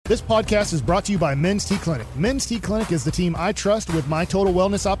This podcast is brought to you by Men's T Clinic. Men's T Clinic is the team I trust with my total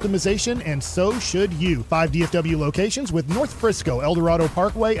wellness optimization, and so should you. 5 DFW locations with North Frisco, El Dorado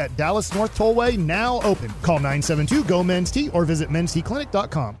Parkway at Dallas North Tollway now open. Call 972-GO-MEN'S-T or visit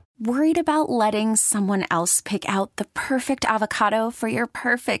mensteclinic.com. Worried about letting someone else pick out the perfect avocado for your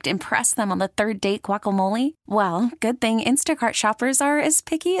perfect impress them on the third date guacamole? Well, good thing Instacart shoppers are as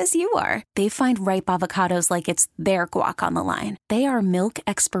picky as you are. They find ripe avocados like it's their guac on the line. They are milk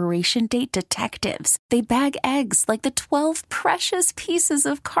expiration date detectives. They bag eggs like the 12 precious pieces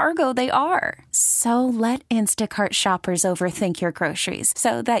of cargo they are. So let Instacart shoppers overthink your groceries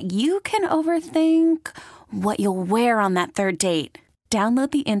so that you can overthink what you'll wear on that third date.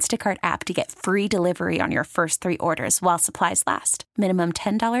 Download the Instacart app to get free delivery on your first 3 orders while supplies last. Minimum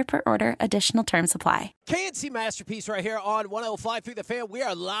 $10 per order. Additional terms apply. K&C Masterpiece right here on 105.3 The Fan. We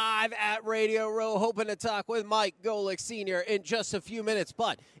are live at Radio Row, hoping to talk with Mike Golick Sr. in just a few minutes.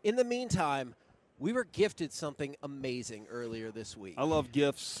 But in the meantime, we were gifted something amazing earlier this week. I love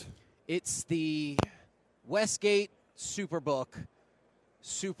gifts. It's the Westgate Superbook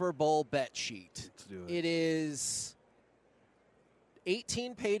Super Bowl bet sheet. Let's do it. It is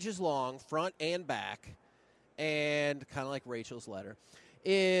 18 pages long, front and back, and kind of like Rachel's letter.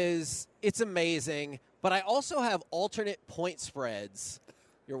 It's amazing, but I also have alternate point spreads.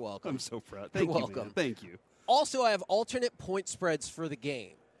 You're welcome. I'm so proud. Thank you, welcome. man. Thank you. Also, I have alternate point spreads for the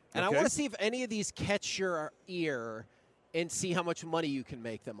game. And Okay. I want to see if any of these catch your ear and see how much money you can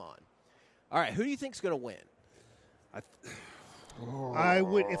make them on. All right, who do you think's going to win? I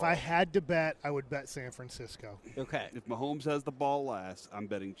would, if I had to bet, I would bet San Francisco. Okay. If Mahomes has the ball last, I'm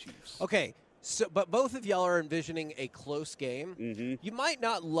betting Chiefs. Okay, so but both of y'all are envisioning a close game. Mm-hmm. You might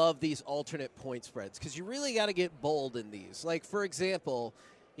not love these alternate point spreads because you really got to get bold in these. Like, for example,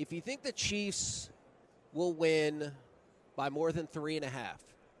 if you think the Chiefs will win by more than 3.5,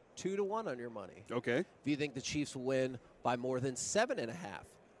 2-1 on your money. Okay. If you think the Chiefs will win by more than 7.5,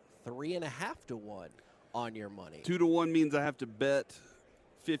 3.5-1 on your money. 2-1 means I have to bet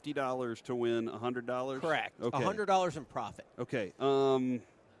 $50 to win $100? Correct. Okay. $100 in profit. Okay.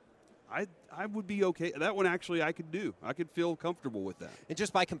 I would be okay. That one actually I could do. I could feel comfortable with that. And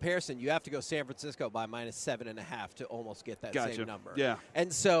just by comparison, you have to go San Francisco by minus 7.5 to almost get that Gotcha. same number. Yeah.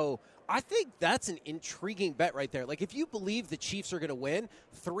 And so I think that's an intriguing bet right there. Like, if you believe the Chiefs are going to win,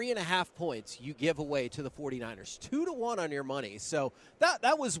 3.5 points you give away to the 49ers. 2-1 on your money. So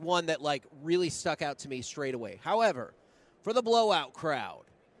that was one that, like, really stuck out to me straight away. However, for the blowout crowd,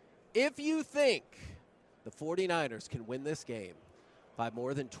 if you think the 49ers can win this game by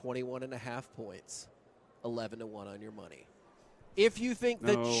more than 21.5 points, 11-1 on your money. If you think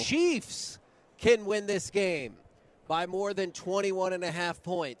the Chiefs can win this game by more than 21.5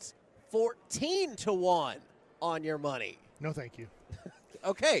 points, 14-1 on your money. No, thank you.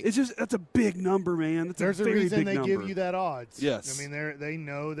 Okay. It's just that's a big number, man. That's There's a a very reason big they number. give you that odds. Yes. I mean, they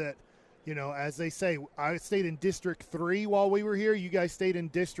know that, you know, as they say, I stayed in District 3 while we were here. You guys stayed in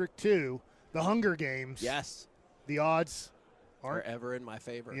District 2. The Hunger Games. Yes. The odds aren't ever in my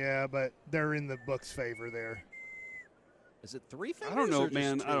favor. Yeah, but they're in the book's favor there. Is it 3 fingers? I don't know, or just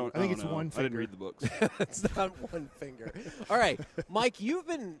man. 2? I think it's know. one I didn't finger. read the books. It's not one finger. All right. Mike, you've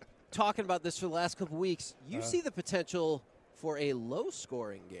been talking about this for the last couple weeks. You see the potential for a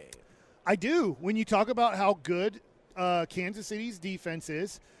low-scoring game. I do. When you talk about how good Kansas City's defense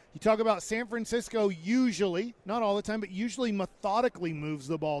is, you talk about San Francisco usually, not all the time, but usually methodically moves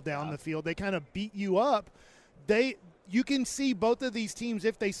the ball down the field. They kind of beat you up. You can see both of these teams,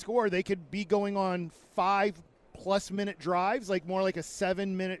 if they score, they could be going on 5+ minute drives, like more like a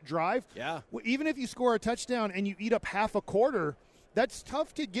 7-minute drive. Yeah. Even if you score a touchdown and you eat up half a quarter, that's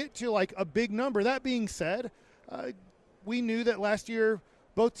tough to get to like a big number. That being said, we knew that last year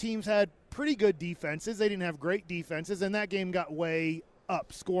both teams had pretty good defenses. They didn't have great defenses, and that game got way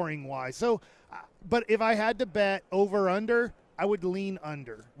up scoring-wise. So, but if I had to bet over-under, I would lean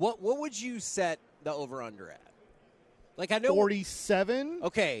under. What would you set the over-under at? Like, I know 47.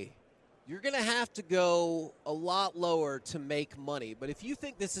 Okay, you're going to have to go a lot lower to make money. But if you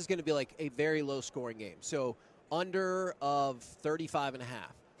think this is going to be like a very low-scoring game, so under of 35.5,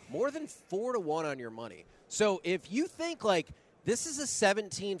 more than 4-1 on your money. So if you think like this is a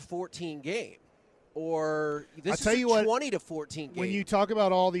 17-14 game, or this is a 20-14 game. When you talk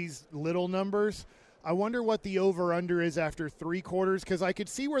about all these little numbers, I wonder what the over-under is after 3 quarters, because I could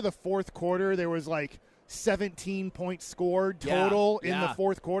see where the fourth quarter there was like 17 points scored total in the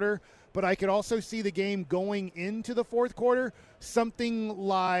fourth quarter, but I could also see the game going into the fourth quarter, something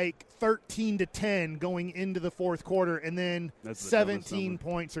like 13-10 going into the fourth quarter, and then 17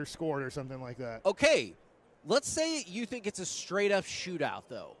 points are scored or something like that. Okay, Let's say you think it's a straight-up shootout,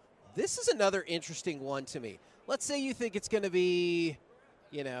 though. This is another interesting one to me. Let's say you think it's going to be,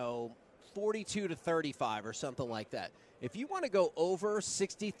 42-35 or something like that. If you want to go over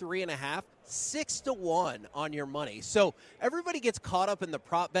 63.5, 6-1 on your money. So everybody gets caught up in the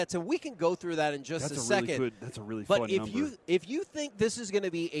prop bets, and we can go through that in just a second. That's a really fun number. But if you think this is going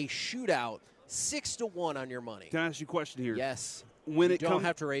to be a shootout, 6-1 on your money. Can I ask you a question here? Yes. You don't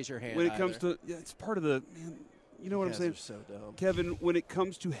have to raise your hand. When it comes to, it's part of the. Man, you know what I'm saying? So dumb. Kevin, when it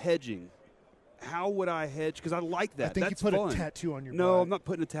comes to hedging, how would I hedge? Because I like that. I think that's you put fun. a tattoo on your No, butt. I'm not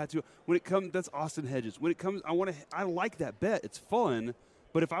putting a tattoo. When it comes, that's Austin Hedges. When it comes, I like that bet. It's fun.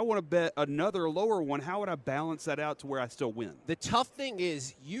 But if I want to bet another lower one, how would I balance that out to where I still win? The tough thing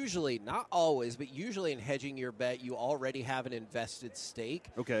is usually, not always, but usually in hedging your bet, you already have an invested stake.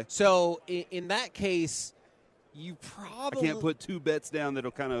 Okay. So in that case, you probably I can't put two bets down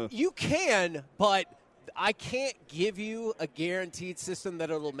that'll kind of. You can, but I can't give you a guaranteed system that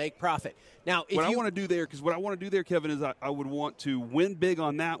it'll make profit. Now, What I want to do there, Kevin, is I would want to win big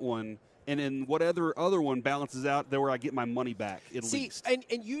on that one, and then whatever other one balances out, there where I get my money back at least. And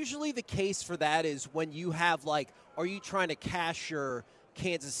usually the case for that is when you have, are you trying to cash your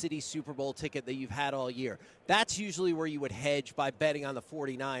Kansas City Super Bowl ticket that you've had all year? That's usually where you would hedge by betting on the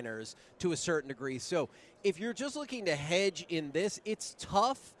 49ers to a certain degree. So if you're just looking to hedge in this, it's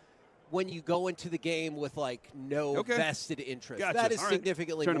tough when you go into the game with no vested interest. Gotcha. That is All right.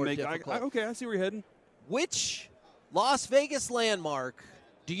 significantly more difficult. Okay, I see where you're heading. Which Las Vegas landmark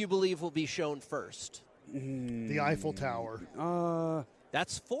do you believe will be shown first? The Eiffel Tower.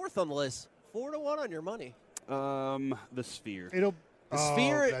 That's fourth on the list. 4-1 on your money. The Sphere. The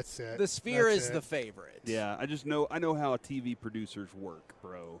Sphere. That's it. The Sphere That's is it. the favorite. Yeah, I know how TV producers work,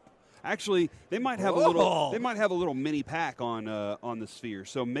 bro. Actually, they might have a little mini pack on the Sphere.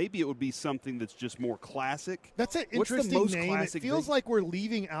 So maybe it would be something that's just more classic. That's an What's the interesting most name. It classic feels thing? like we're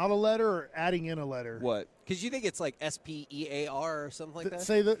leaving out a letter or adding in a letter. What? Because you think it's like SPEAR or something like that?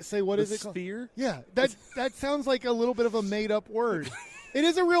 Say what The is it called? Sphere? Yeah, that sounds like a little bit of a made up word. It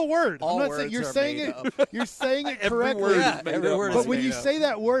is a real word. All I'm not words saying you're are saying made it. up. You're saying it Every correctly. word is Yeah, made every up. word But is when made you up. say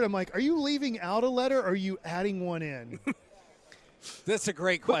that word, I'm like, are you leaving out a letter or are you adding one in? That's a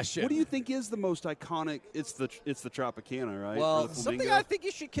great question. What do you think is the most iconic? It's the Tropicana, right? Or Well, the something Flamingo? I think you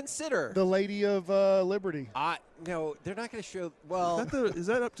should consider. The Lady of Liberty. No, they're not going to show. Well, Is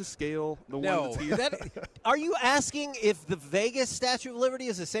that up to scale? The no. one that's here? Are you asking if the Vegas Statue of Liberty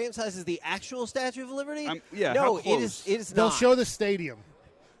is the same size as the actual Statue of Liberty? Yeah, No, how it close? is They'll not. show the stadium.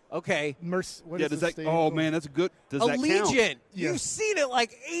 Okay. What Yeah, is does the that? stadium Oh called? man, that's a good. Does that count? Allegiant. Yeah. You've seen it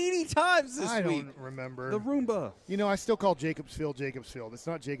like 80 times this I week. don't remember. The Roomba. I still call Jacobsfield Jacobsfield. It's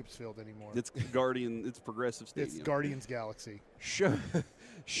not Jacobsfield anymore. It's Guardian. It's Progressive Stadium. It's Guardians Galaxy.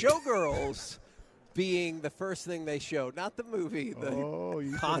 Showgirls being the first thing they showed, not the movie. You've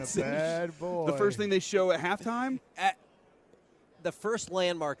been a concept. bad boy. The first thing they show at halftime. The first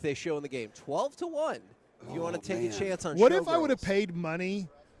landmark they show in the game, 12-1. If you want to take a chance on What Showgirls. if I would have paid money?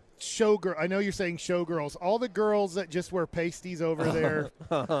 Showgirl. I know you're saying showgirls. All the girls that just wear pasties over there.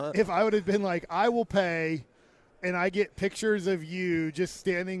 If I would have been like, I will pay, and I get pictures of you just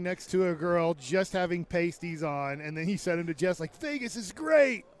standing next to a girl just having pasties on, and then he sent him to Jess like, Vegas is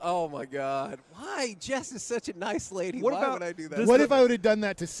great. Oh, my God. Why? Jess is such a nice lady. What Why about- would I do that? What if I would have done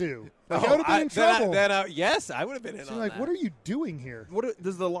that to Sue? Like, I would have been in trouble. Yes, I would have been in She's on like, that. what are you doing here?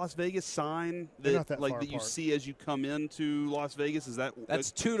 Does the Las Vegas sign They're not that like far that you apart. see as you come into Las Vegas? Is that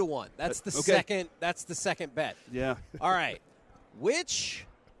That's 2-1. That's the Okay. second. That's the second bet. Yeah. All right. Which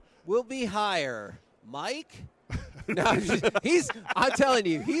will be higher, Mike? No, I'm telling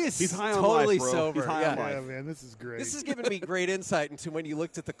you, he's high on totally life, bro. sober. He's high yeah. on life. Yeah, man, this is great. This has given me great insight into when you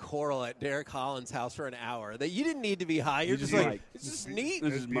looked at the coral at Derek Holland's house for an hour. That you didn't need to be high. You're just just like, Mike. it's just neat.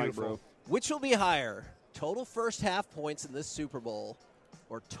 This is Mike, bro. Which will be higher, total first half points in this Super Bowl,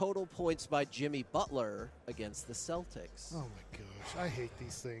 or total points by Jimmy Butler against the Celtics? Oh my gosh, I hate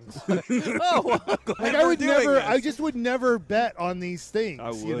these things. Oh, well, I'm glad Like we're I would doing never, this. I just would never bet on these things. I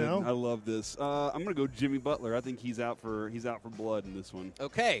would. You know, I love this. I'm gonna go Jimmy Butler. I think he's out for blood in this one.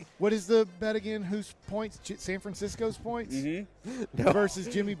 Okay. what is the bet again? Whose points? San Francisco's points versus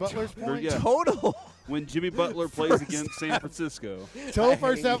Jimmy Butler's points. Yeah. Total. When Jimmy Butler plays against San Francisco. Total I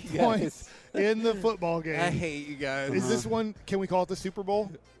first hate half you guys. points in the football game. I hate you guys. Is this one? Can we call it the Super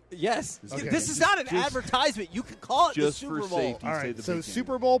Bowl? Yes. Okay. This is not an advertisement. You can call it the Just Super for Bowl. safety. All say right. the So big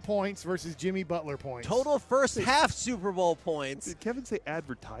Super Bowl points versus Jimmy Butler points. Total first half Super Bowl points Did Kevin say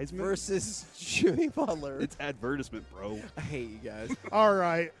advertisement? versus Jimmy Butler. It's advertisement, bro. I hate you guys. All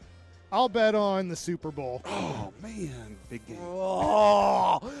right. I'll bet on the Super Bowl. Oh, man. Big game.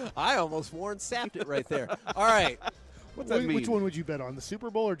 Oh, I almost Warren sapped it right there. All right. What's that mean? Which one would you bet on, the Super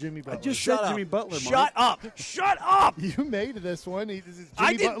Bowl or Jimmy Butler? I just Shut said up. Jimmy Butler, Mike. Shut up. Shut up. You made this one. Is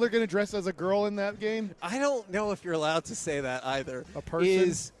I Jimmy did- Butler going to dress as a girl in that game? I don't know if you're allowed to say that either. A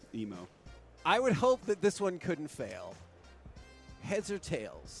person? Emo. I would hope that this one couldn't fail. Heads or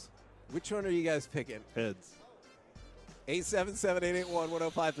tails? Which one are you guys picking? Heads.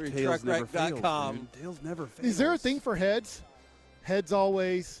 877-881-1053, Tails never fails, truckwreck.com. dude. Tails never fails. Is there a thing for heads? Heads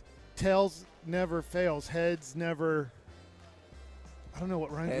always, tails never fails. Heads never. I don't know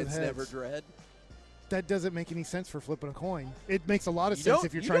what rhymes with Heads heads. never dread. That doesn't make any sense for flipping a coin. It makes a lot of You sense don't-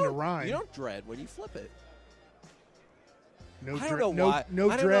 if you're you trying to don't- rhyme. You don't dread when you flip it. No, I don't know why.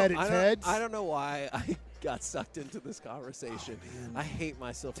 no I don't dread. know- It's I don't- heads. I don't know why I got sucked into this conversation. I hate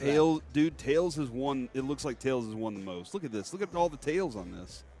myself. for that. Tails, dude, Tails has won. It looks like Tails has won the most. Look at this. Look at all the tails on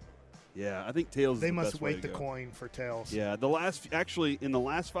this. Yeah, I think Tails is They the must best way weight to the go. coin for tails. Yeah, in the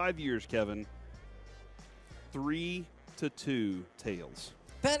last 5 years, Kevin, 3-2 Tails.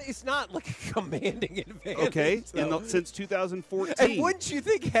 That is not like a commanding advantage. Okay, though. since 2014. And wouldn't you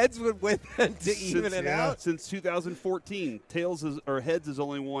think heads would win then to even it out? Since 2014, Heads has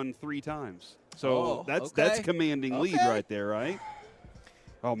only won 3 times. So Oh, that's okay. commanding lead Okay. right there, right?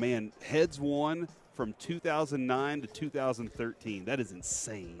 Oh man, Heads won from 2009 to 2013. That is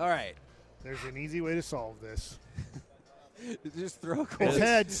insane. All right. There's an easy way to solve this. Just throw a coin. It's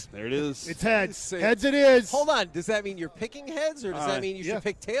heads. There it is. It's heads. So- Heads it is. Hold on. Does that mean you're picking heads, or does that mean you yeah. should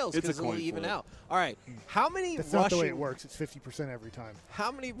pick tails It's a because it'll coin even flip. out? All right. How many That's rushing? not the way it works. It's 50% every time.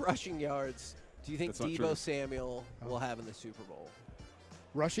 How many rushing yards do you think That's not Deebo true. Samuel will have in the Super Bowl?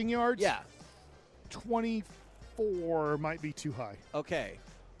 Rushing yards? Yeah. 24 might be too high. Okay.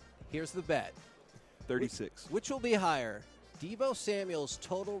 Here's the bet. 36. Which will be higher, Deebo Samuel's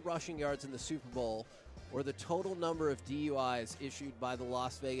total rushing yards in the Super Bowl, or the total number of DUIs issued by the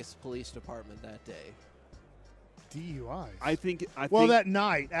Las Vegas Police Department that day? DUIs. I think. that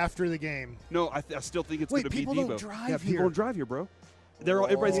night after the game. No, I still think it's Wait, going to be people Deebo. don't drive yeah, here. people don't drive here, bro.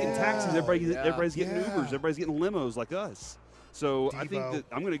 Everybody's getting taxis. Everybody's getting Yeah. Ubers. Everybody's getting limos like us. So I think Deebo. that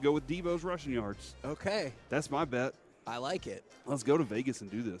I'm going to go with Deebo's rushing yards. Okay. That's my bet. I like it. Let's go to Vegas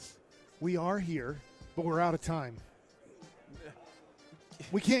and do this. We are here, but we're out of time.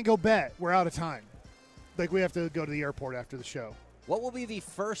 We can't go bet. We're out of time. Like, we have to go to the airport after the show. What will be the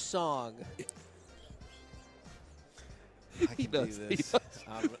first song? I can do does. this.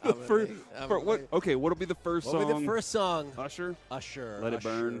 Okay, what'll be the first What song? will be the first song? Usher? Usher. Let It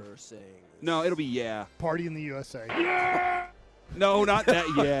Burn. Usher sings. No, it'll be Yeah. Party in the USA. No, not that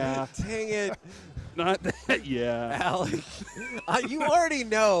Yeah. Dang it, Not that Yeah. Alec. You already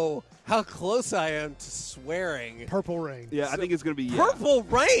know how close I am to swearing. Purple Rain. Yeah, I think it's going to be Yeah. Purple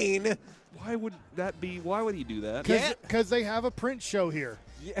Rain? Why would that be? Why would he do that? Yeah. Because they have a Prince show here.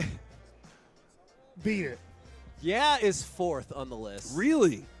 Yeah. Beat it. Yeah is fourth on the list.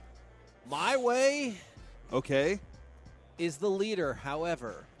 Really? My Way Okay. is the leader,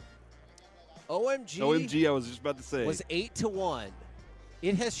 however. OMG, I was just about to say. was 8-1.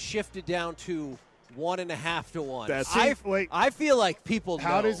 It has shifted down to 1.5 to 1. That's- wait. I feel like people know.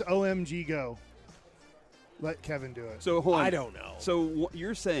 How does OMG go? Let Kevin do it. So hold on. I don't know. So what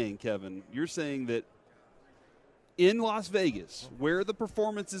you're saying, Kevin, you're saying that in Las Vegas, where the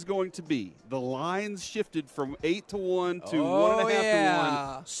performance is going to be, the lines shifted from 8-1 to 1.5 yeah.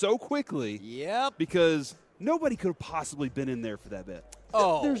 to 1 so quickly Yep. because nobody could have possibly been in there for that bet.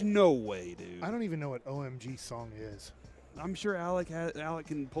 Oh. There's no way, dude. I don't even know what OMG song is. I'm sure Alec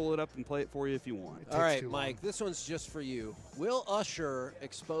can pull it up and play it for you if you want. All right, too long. Mike, this one's just for you. Will Usher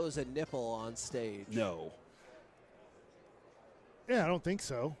expose a nipple on stage? No. Yeah, I don't think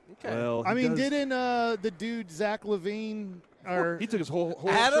so. Okay. Well, I he mean, does- didn't the dude Zach Levine or he took his whole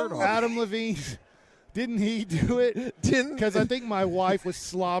Adam? shirt off. Adam Levine, didn't he do it? Didn't Because I think my wife was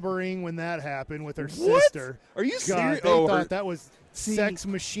slobbering when that happened with her sister. Are you God, serious? they Oh, thought her- that was sex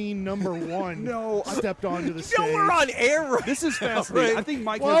machine number one. No, I- stepped onto the stage. No, we're on air right This is now, fascinating. right? I think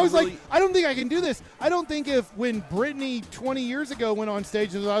Mike Well, has I was a really, like, I don't think I can do this. I don't think if when Britney 20 years ago went on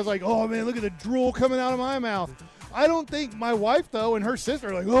stage, I was like, oh, man, look at the drool coming out of my mouth. I don't think my wife, though, and her sister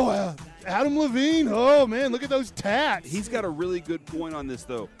are like, oh, Adam Levine, oh, man, look at those tats. He's got a really good point on this,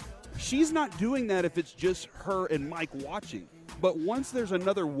 though. She's not doing that if it's just her and Mike watching. But once there's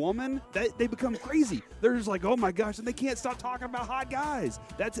another woman, they become crazy. They're just like, oh my gosh, and they can't stop talking about hot guys.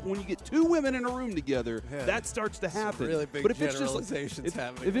 That's when you get two women in a room together, Yeah. that starts to happen. really big but if it's just generalizations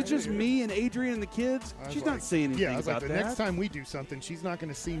happening if it's right just here. me and Adrian and the kids, I was she's like- not saying anything Yeah, I was like, about the that. next time we do something, she's not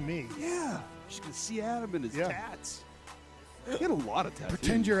going to see me. Yeah, she's gonna see Adam and his Yeah. tats. He had a lot of tattoos.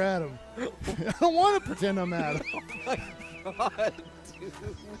 Pretend you're Adam. I don't want to pretend I'm Adam. Oh my God, dude.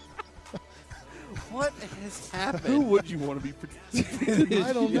 What has happened? Who would you want to be pretending?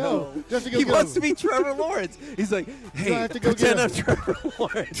 I don't know. Just to go He get wants a- to be Trevor Lawrence. He's like, hey, I have to go pretend get I'm Trevor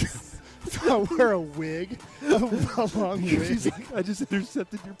Lawrence. I wear a wig, a long wig. She's like, I just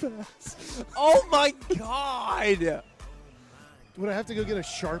intercepted your pass. Oh my God. Would I have to go get a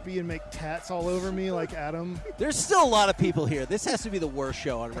Sharpie and make tats all over me like Adam? There's still a lot of people here. This has to be the worst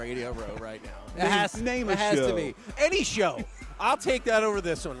show on Radio Row right now. Name a it has show. to be. Any show. I'll take that over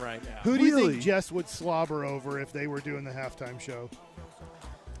this one right now. Who do you Really? think Jess would slobber over if they were doing the halftime show?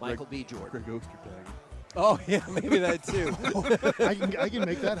 Michael B. Jordan. Greg Ostertag. Oh, yeah, maybe that too. I can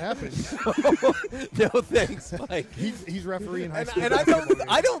make that happen. No, thanks, Mike. He's refereeing high And, school. and basketball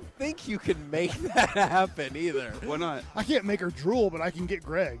I games. don't think you can make that happen either. Why not? I can't make her drool, but I can get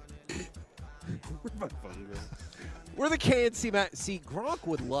Greg. Where's my phone go? We're the K&C See, Gronk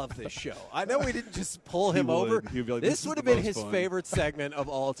would love this show. I know we didn't just pull him He would. over. He'd be like, This "This is would have the been most his fun." favorite segment of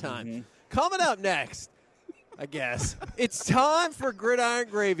all time. Coming up next, I guess, it's time for Gridiron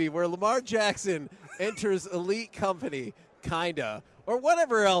Gravy, where Lamar Jackson enters elite company, kinda, or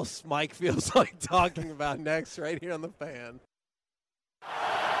whatever else Mike feels like talking about next right here on The Fan.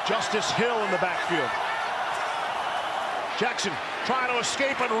 Justice Hill in the backfield. Jackson trying to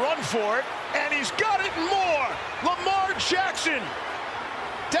escape and run for it, and he's got it and more. Lamar Jackson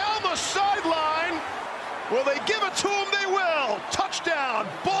down the sideline. Will they give it to him? They will. Touchdown,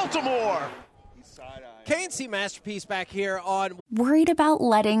 Baltimore. K&C Masterpiece back here on Worried about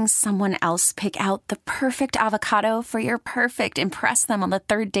letting someone else pick out the perfect avocado for your perfect impress them on the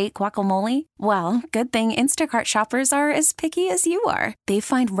third date guacamole? Well, good thing Instacart shoppers are as picky as you are. They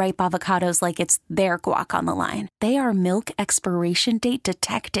find ripe avocados like it's their guac on the line. They are milk expiration date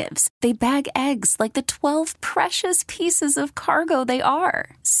detectives. They bag eggs like the 12 precious pieces of cargo they are.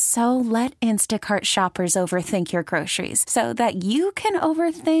 So let Instacart shoppers overthink your groceries so that you can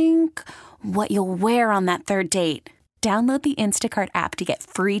overthink what you'll wear on that third date. Download the Instacart app to get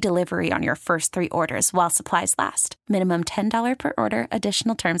free delivery on your first 3 orders while supplies last. Minimum $10 per order.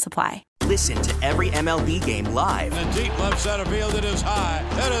 Additional terms apply. Listen to every MLB game live. In the deep left center field, it is high,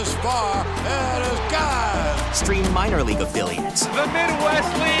 it is far, it is gone. Stream minor league affiliates. The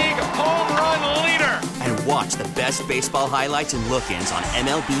Midwest League home run leader. And watch the best baseball highlights and look-ins on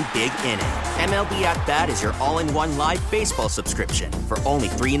MLB Big Inning. MLB At Bat is your all-in-one live baseball subscription for only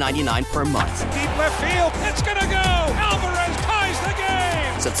 $3.99 per month. Deep left field. It's going to go. Alvarez ties the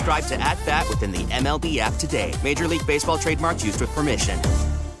game. Subscribe to At Bat within the MLB app today. Major League Baseball trademarks used with permission.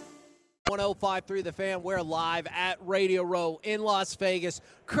 105.3 The Fan. We're live at Radio Row in Las Vegas,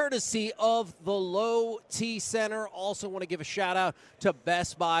 courtesy of the Low T Center. Also want to give a shout-out to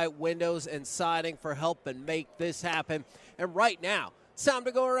Best Buy Windows and Siding for helping make this happen. And right now, it's time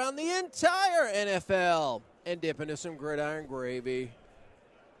to go around the entire NFL and dip into some gridiron gravy.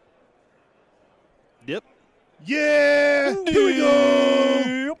 Dip. Yeah, here we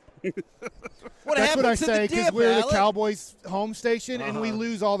go. What That's happened what I to say the because dip, we're the Alec? Cowboys' home station and we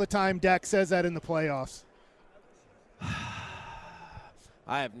lose all the time. Dak says that in the playoffs.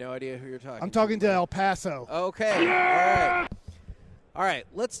 I have no idea who you're talking I'm talking to El Paso. Okay. All right. All right.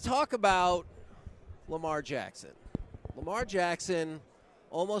 Let's talk about Lamar Jackson. Lamar Jackson,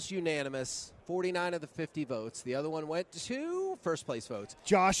 almost unanimous, 49 of the 50 votes. The other one went to first place votes.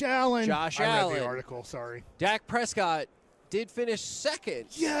 Josh Allen. Josh I read Allen. the article, sorry. Dak Prescott did finish second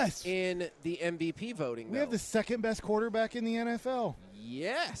Yes. in the MVP voting. We have the second best quarterback in the NFL.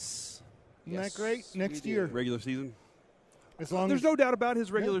 Yes. Isn't Yes, that great? we Next do. year. Regular season. As long There's as, no doubt about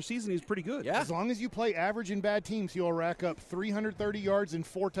his regular season. He's pretty good. Yeah. as long as you play average and bad teams, you'll rack up 330 yards and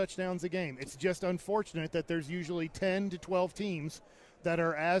 4 touchdowns a game. It's just unfortunate that there's usually 10 to 12 teams that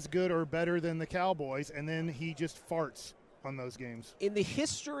are as good or better than the Cowboys, and then he just farts on those games. In the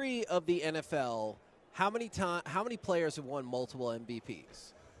history of the NFL, how many players have won multiple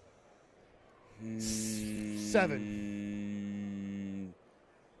MVPs? 7.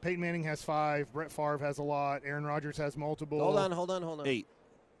 Peyton Manning has 5. Brett Favre has a lot. Aaron Rodgers has multiple. Hold on. 8.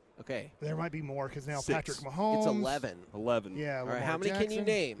 Okay. There might be more because now 6. Patrick Mahomes. It's 11. 11. Yeah. All right, Lamar how many Jackson, can you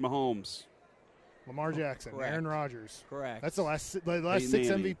name? Mahomes. Lamar Jackson, Correct. Aaron Rodgers. Correct. That's the last Peyton 6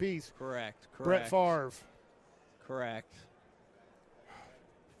 Manning. MVPs. Correct. Brett Favre. Correct.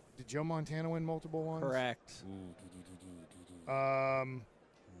 Did Joe Montana win multiple ones? Correct.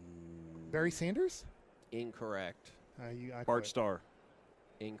 Barry Sanders? Incorrect. I Bart quit. Starr.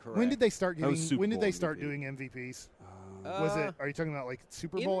 Incorrect. When did they start That was doing? Super When did Bowl they start MVP. doing MVPs? Was it? Are you talking about like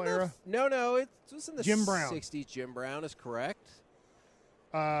Super Bowl era? No, it was in the Jim Brown. 60s. Jim Brown is correct.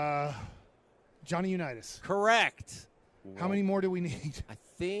 Johnny Unitas. Correct. How many more do we need? I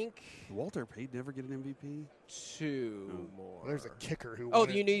think Walter Payton never get an MVP? 2 more. Well, there's a kicker who Oh,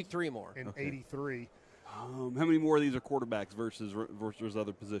 won you it need 3 more. in 83. How many more of these are quarterbacks versus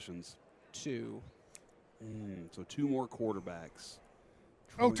other positions? 2. So 2 more quarterbacks.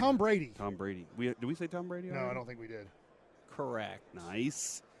 Oh, Tom Brady. Tom Brady. Did we say Tom Brady? No, already? I don't think we did. Correct.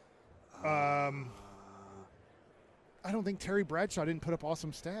 Nice. I don't think Terry Bradshaw didn't put up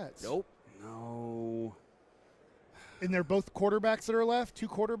awesome stats. Nope. No. And they're both quarterbacks that are left? 2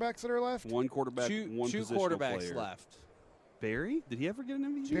 quarterbacks that are left? One quarterback, Two one positional quarterbacks player. left. Barry? Did he ever get an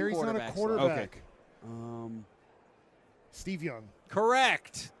MVP? Barry's not a quarterbacks quarterback. Okay. Steve Young.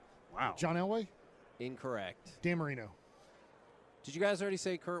 Correct. Wow. John Elway? Incorrect. Dan Marino. Did you guys already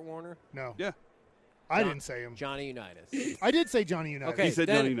say Kurt Warner? No. Yeah. I didn't say him. Johnny Unitas. I did say Johnny Unitas. Okay, He said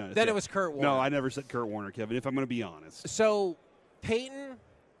then, Johnny Unitas, then yeah. it was Kurt Warner. No, I never said Kurt Warner, Kevin, if I'm going to be honest. So Peyton,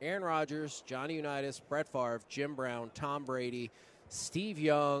 Aaron Rodgers, Johnny Unitas, Brett Favre, Jim Brown, Tom Brady, Steve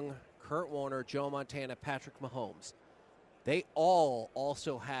Young, Kurt Warner, Joe Montana, Patrick Mahomes. They all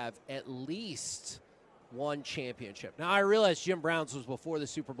also have at least one championship. Now, I realize Jim Brown's was before the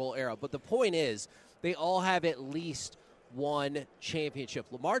Super Bowl era, but the point is they all have at least one championship.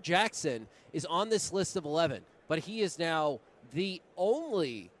 Lamar Jackson is on this list of 11, but he is now the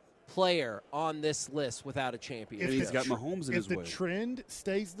only player on this list without a championship. And he's got Mahomes in his way. If the trend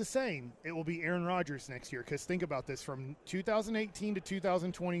stays the same, it will be Aaron Rodgers next year. Because think about this, from 2018 to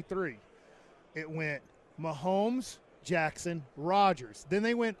 2023, it went Mahomes, Jackson, Rodgers. Then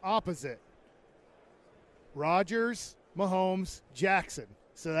they went opposite. Rodgers, Mahomes, Jackson.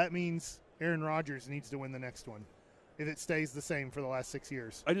 So that means Aaron Rodgers needs to win the next one if it stays the same for the last 6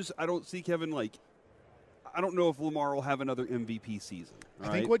 years. I don't see Kevin, I don't know if Lamar will have another MVP season. I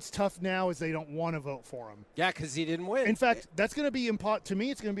think what's tough now is they don't want to vote for him. Yeah, because he didn't win. In fact, that's going to be to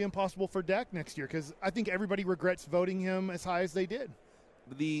me. It's going to be impossible for Dak next year because I think everybody regrets voting him as high as they did.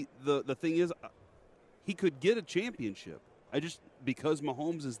 The thing is, he could get a championship. Because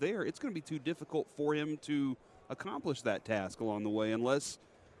Mahomes is there, it's going to be too difficult for him to accomplish that task along the way.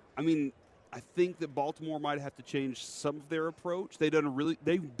 I think that Baltimore might have to change some of their approach. They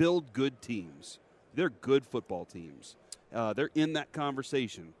build good teams. They're good football teams. They're in that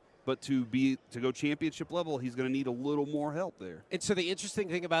conversation. But to go championship level, he's going to need a little more help there. And so the interesting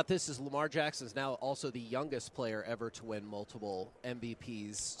thing about this is Lamar Jackson is now also the youngest player ever to win multiple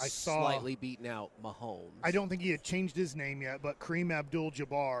MVPs, slightly beating out Mahomes. I don't think he had changed his name yet, but Kareem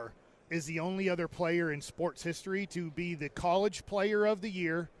Abdul-Jabbar is the only other player in sports history to be the college player of the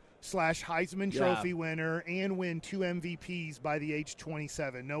year / Heisman Trophy winner and win 2 MVPs by the age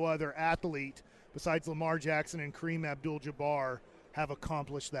 27. No other athlete besides Lamar Jackson and Kareem Abdul-Jabbar have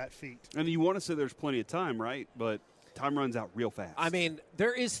accomplished that feat. And you want to say there's plenty of time, right? But time runs out real fast. I mean,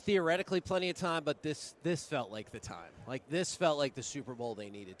 there is theoretically plenty of time, but this felt like the time. This felt like the Super Bowl they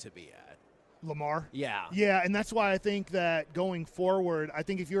needed to be at. Lamar? Yeah. Yeah, and that's why I think that going forward, I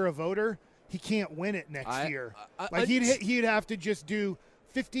think if you're a voter, he can't win it next year. He'd have to just do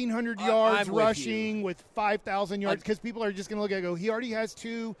 1,500 yards rushing with 5,000 yards because people are just going to look at it and go, he already has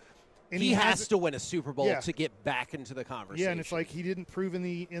 2. And he has to win a Super Bowl to get back into the conversation. Yeah, and it's like he didn't prove in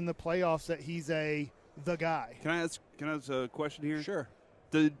the playoffs that he's the guy. Can I ask a question here? Sure.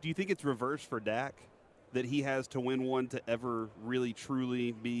 Do you think it's reversed for Dak, that he has to win one to ever really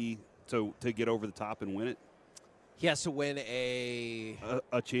truly be to get over the top and win it? He has to win a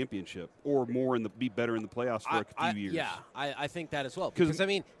championship or more be better in the playoffs for a few years. Yeah, I think that as well. Because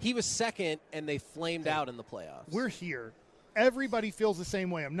he was second and they flamed out in the playoffs. We're here. Everybody feels the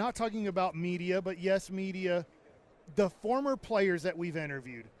same way. I'm not talking about media, but yes, media. The former players that we've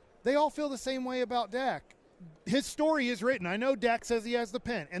interviewed, they all feel the same way about Dak. His story is written. I know Dak says he has the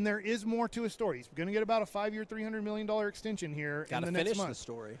pen, and there is more to his story. He's going to get about a 5-year, $300 million extension here in the next month. The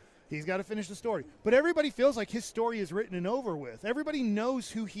story. He's got to finish the story. But everybody feels like his story is written and over with. Everybody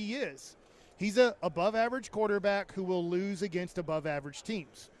knows who he is. He's a above-average quarterback who will lose against above-average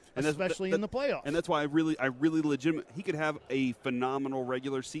teams. And especially in the playoffs. And that's why I really he could have a phenomenal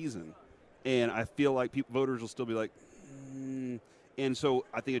regular season. And I feel like voters will still be like, And so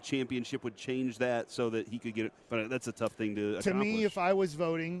I think a championship would change that so that he could get it. But that's a tough thing to accomplish. To me, if I was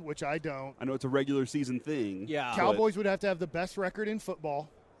voting, which I don't. I know it's a regular season thing. Yeah. Cowboys would have to have the best record in football.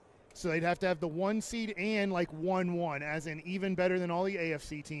 So they'd have to have the 1 seed and 1-1, as in even better than all the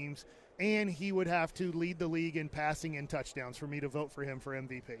AFC teams. And he would have to lead the league in passing and touchdowns for me to vote for him for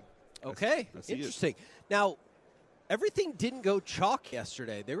MVP. Okay, interesting. Now, everything didn't go chalk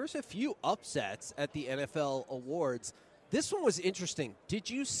yesterday. There was a few upsets at the NFL awards. This one was interesting. Did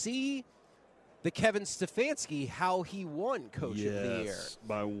you see the Kevin Stefanski, how he won Coach of the Year?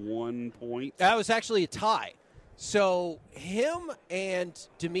 By 1 point. That was actually a tie. So him and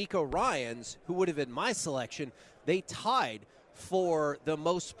D'Amico Ryans, who would have been my selection, they tied for the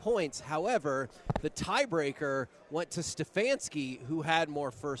most points. However, the tiebreaker went to Stefanski, who had more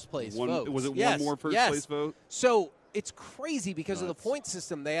first-place votes. Was it yes, one more first-place vote? So it's crazy because of the point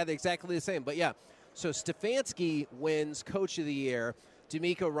system. They had exactly the same. But, yeah, so Stefanski wins Coach of the Year.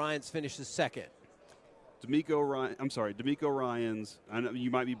 D'Amico Ryans finishes second. D'Amico Ryans. I know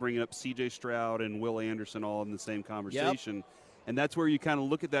you might be bringing up C.J. Stroud and Will Anderson all in the same conversation. Yep. And that's where you kind of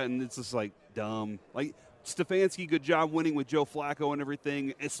look at that, and it's just like dumb. Like, Stefanski, good job winning with Joe Flacco and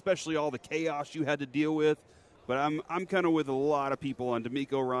everything, especially all the chaos you had to deal with. But I'm kind of with a lot of people on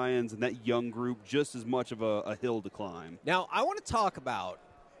D'Amico Ryans and that young group, just as much of a hill to climb. Now, I want to talk about,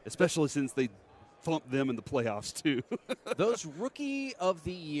 especially since they thumped them in the playoffs too. Those Rookie of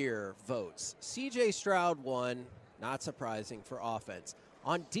the Year votes. C.J. Stroud won, not surprising for offense.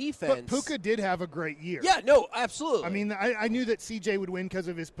 On defense, but Puka did have a great year. Yeah, no, absolutely. I mean, I knew that CJ would win because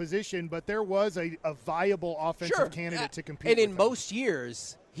of his position, but there was a viable offensive candidate to compete. And with in most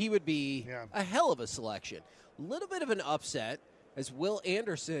years, he would be Yeah. a hell of a selection. A little bit of an upset as Will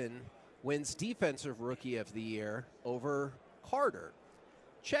Anderson wins Defensive Rookie of the Year over Carter.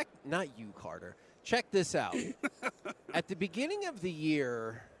 Not you, Carter. Check this out. At the beginning of the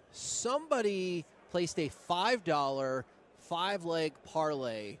year, somebody placed a $5 5-leg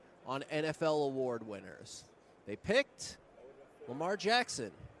parlay on NFL award winners. They picked Lamar Jackson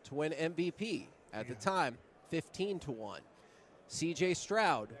to win MVP at the time, 15-1. C.J.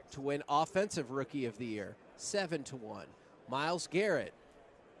 Stroud to win Offensive Rookie of the Year, 7-1. Myles Garrett,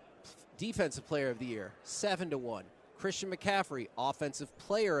 Defensive Player of the Year, 7-1. Christian McCaffrey, Offensive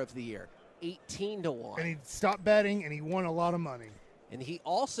Player of the Year, 18-1. And he stopped betting, and he won a lot of money. And he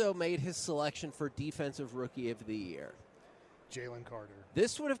also made his selection for Defensive Rookie of the Year. Jalen Carter.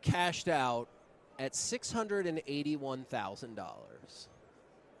 This would have cashed out at $681,000.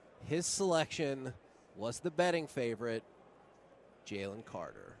 His selection was the betting favorite, Jalen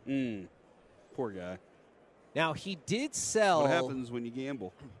Carter. Poor guy. Now, he did sell. What happens when you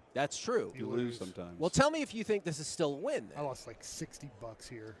gamble? That's true. You lose sometimes. Well, tell me if you think this is still a win. Then. I lost like $60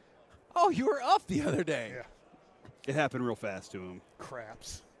 here. Oh, you were up the other day. Yeah. It happened real fast to him.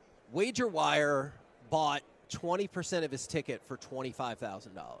 Craps. WagerWire bought 20% of his ticket for $25,000.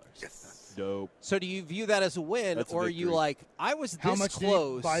 Yes. Dope. So do you view that as a win, That's a or are you victory. like, I was this How much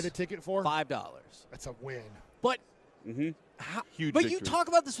close? Did you buy the ticket for? $5. That's a win. But Huge but victory. you talk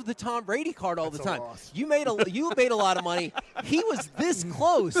about this with the Tom Brady card all That's the a time. loss. You made a lot of money. He was this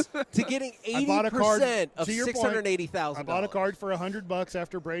close to getting 80% of $680,000. I bought a card for $100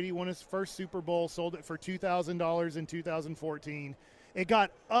 after Brady won his first Super Bowl. Sold it for $2,000 in 2014. It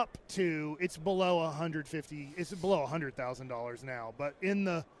got up to it's below $150,000. It's below $100,000 now. But in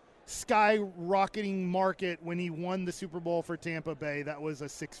the skyrocketing market when he won the Super Bowl for Tampa Bay, that was a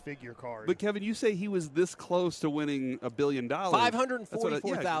six-figure card. But Kevin, you say he was this close to winning $1 billion.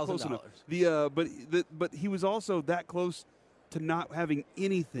 $544,000. But he was also that close to not having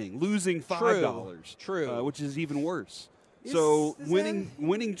anything, losing $5. True. Which is even worse. Is winning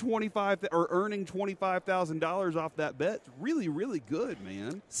 $25 or earning $25,000 off that bet, really, really good,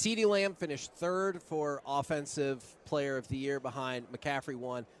 man. CeeDee Lamb finished third for Offensive Player of the Year behind McCaffrey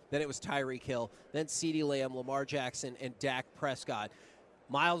won. Then it was Tyreek Hill. Then CeeDee Lamb, Lamar Jackson, and Dak Prescott.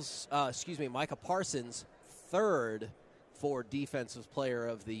 Micah Parsons third for Defensive Player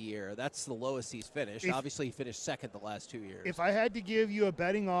of the Year. That's the lowest he's finished. Obviously, he finished second the last 2 years. If I had to give you a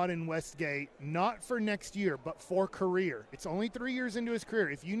betting odd in Westgate, not for next year, but for career, it's only 3 years into his career.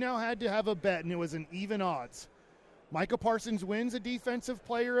 If you now had to have a bet and it was an even odds, Micah Parsons wins a Defensive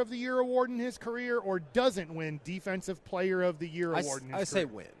Player of the Year award in his career or doesn't win Defensive Player of the Year award in his career? I say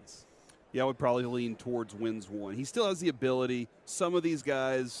wins. Yeah, I would probably lean towards wins one. He still has the ability. Some of these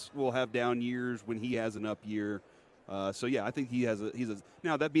guys will have down years when he has an up year. So yeah, I think he's a.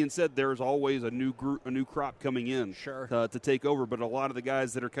 Now that being said, there's always a new crop coming in, to take over. But a lot of the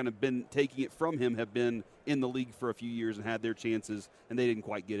guys that are kind of been taking it from him have been in the league for a few years and had their chances, and they didn't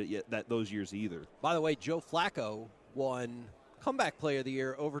quite get it yet those years either. By the way, Joe Flacco won Comeback Player of the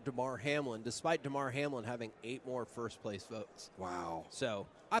Year over DeMar Hamlin, despite DeMar Hamlin having 8 more first-place votes. Wow. So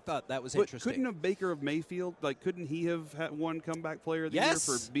I thought that was But interesting. couldn't a Baker of Mayfield, couldn't he have had one Comeback Player of the Year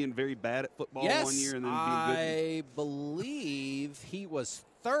for being very bad at football one year and then being good? I believe he was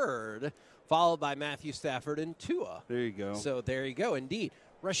third, followed by Matthew Stafford and Tua. There you go. So there you go, indeed.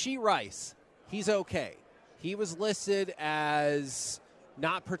 Rashee Rice, he's okay. He was listed as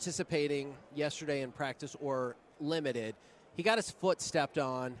not participating yesterday in practice or limited. He got his foot stepped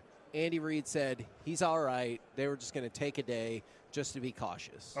on. Andy Reid said he's all right. They were just going to take a day just to be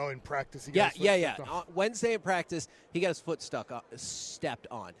cautious. Oh, in practice, he Yeah. got his foot stepped on. Wednesday in practice, he got his foot stepped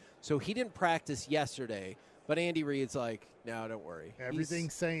on. So he didn't practice yesterday, but Andy Reid's like, no, don't worry.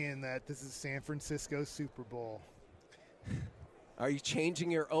 Everything's saying that this is San Francisco Super Bowl. Are you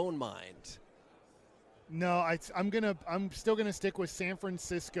changing your own mind? No, I'm still gonna stick with San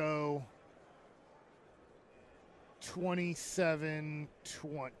Francisco 27-20.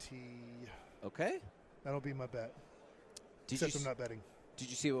 Okay. That'll be my bet. Except I'm not betting. Did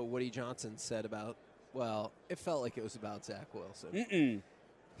you see what Woody Johnson said about, well, it felt like it was about Zach Wilson. Mm-mm.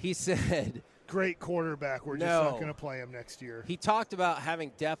 He said, great quarterback. We're just not going to play him next year. He talked about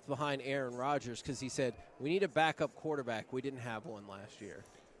having depth behind Aaron Rodgers because he said, we need a backup quarterback. We didn't have one last year.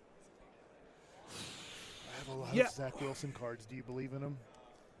 I have a lot of Zach Wilson cards. Do you believe in him?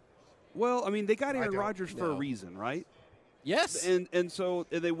 Well, I mean, they got Aaron Rodgers for a reason, right? Yes. And so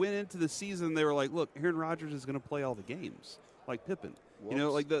they went into the season, they were like, look, Aaron Rodgers is going to play all the games, like Pippen. Whoops. You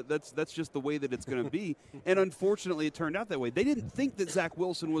know, like that's just the way that it's going to be. And unfortunately, it turned out that way. They didn't think that Zach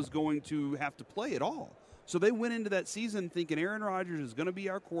Wilson was going to have to play at all. So they went into that season thinking Aaron Rodgers is going to be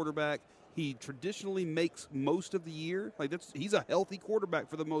our quarterback. He traditionally makes most of the year. He's a healthy quarterback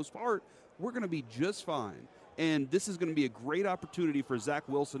for the most part. We're going to be just fine. And this is going to be a great opportunity for Zach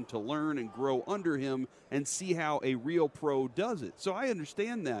Wilson to learn and grow under him and see how a real pro does it. So I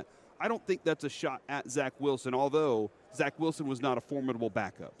understand that. I don't think that's a shot at Zach Wilson, although Zach Wilson was not a formidable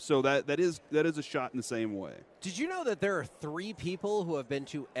backup. So that is a shot in the same way. Did you know that there are 3 people who have been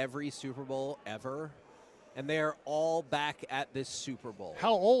to every Super Bowl ever? And they are all back at this Super Bowl.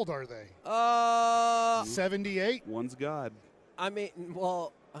 How old are they? 78? One's God. I mean,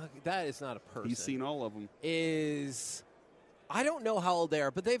 well, that is not a person. He's seen all of them. I don't know how old they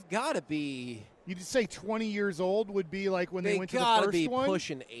are, but they've got to be. You'd say 20 years old would be like when they went to the got first to be one?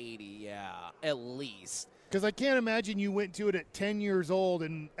 pushing 80, yeah, at least. Because I can't imagine you went to it at 10 years old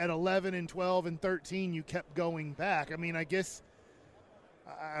and at 11 and 12 and 13 you kept going back. I mean, I guess,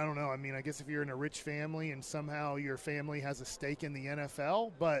 I don't know. I mean, I guess if you're in a rich family and somehow your family has a stake in the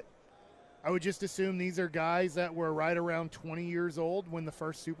NFL, but I would just assume these are guys that were right around 20 years old when the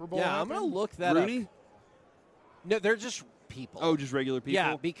first Super Bowl happened. I'm going to look that Rooney? up. No, they're just people. Oh, just regular people?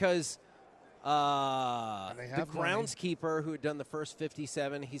 Yeah, because the have groundskeeper who had done the first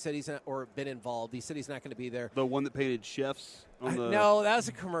 57, he said he's not, or been involved, he said he's not going to be there. The one that painted chefs on the... No, that was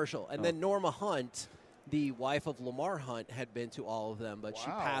a commercial. And then Norma Hunt, the wife of Lamar Hunt, had been to all of them, but she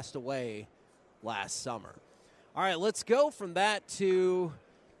passed away last summer. All right, let's go from that to...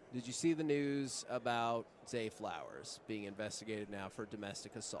 Did you see the news about Zay Flowers being investigated now for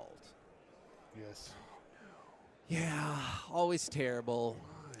domestic assault? Yes. Yeah, always terrible.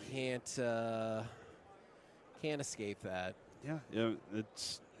 Can't escape that. Yeah,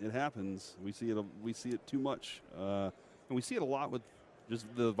 it happens. We see it too much, and we see it a lot with just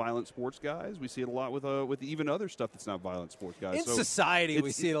the violent sports guys. We see it a lot with even other stuff that's not violent sports guys. In society,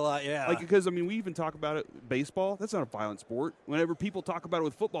 we see it a lot. Yeah, because we even talk about it. Baseball, that's not a violent sport. Whenever people talk about it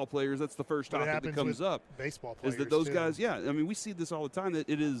with football players, that's the first topic that comes up. Baseball players is that those too. guys? Yeah, I mean, we see this all the time. That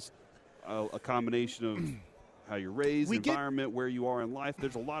it is a combination of how you're raised, environment, where you are in life.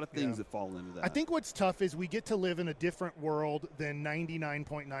 There's a lot of things that fall into that. I think what's tough is we get to live in a different world than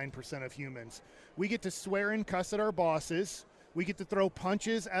 99.9% of humans. We get to swear and cuss at our bosses. We get to throw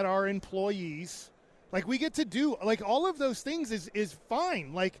punches at our employees. Like, we get to do, like, all of those things is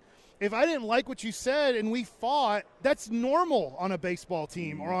fine. Like, if I didn't like what you said and we fought, that's normal on a baseball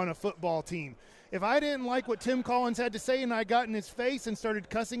team or on a football team. If I didn't like what Tim Collins had to say and I got in his face and started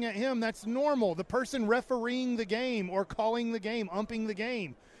cussing at him, that's normal. The person refereeing the game or calling the game, umping the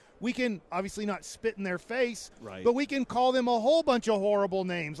game, we can obviously not spit in their face, but we can call them a whole bunch of horrible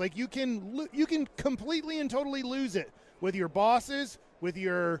names. Like, you can completely and totally lose it with your bosses, with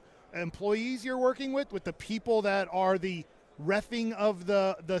your employees you're working with the people that are the reffing of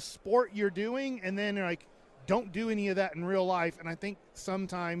the sport you're doing, and then like, don't do any of that in real life. And I think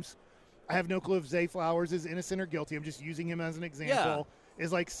sometimes, I have no clue if Zay Flowers is innocent or guilty. I'm just using him as an example. Yeah.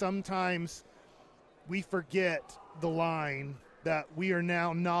 Is like sometimes we forget the line that we are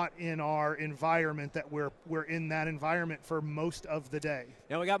now not in our environment, that we're in that environment for most of the day.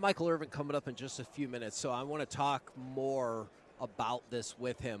 Now, we got Michael Irvin coming up in just a few minutes, so I want to talk more about this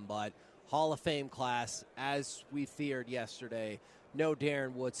with him. But Hall of Fame class, as we feared yesterday, no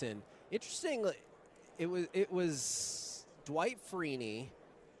Darren Woodson. Interesting, it was Dwight Freeney,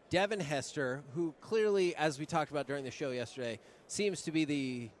 Devin Hester, who clearly, as we talked about during the show yesterday, seems to be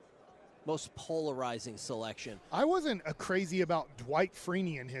the most polarizing selection. I wasn't crazy about Dwight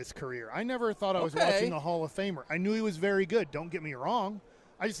Freeney in his career. I never thought I was watching a Hall of Famer. I knew he was very good. Don't get me wrong.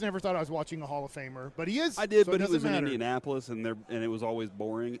 I just never thought I was watching a Hall of Famer, but he is. I did, so but he was matter. in Indianapolis, and it was always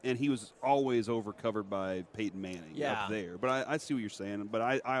boring, and he was always overcovered by Peyton Manning up there. But I see what you're saying, but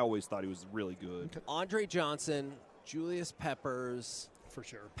I always thought he was really good. Andre Johnson, Julius Peppers, for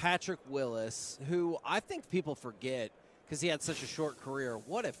sure. Patrick Willis, who I think people forget because he had such a short career.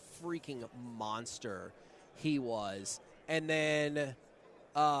 What a freaking monster he was. And then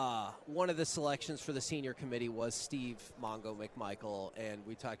one of the selections for the senior committee was Steve Mongo McMichael, and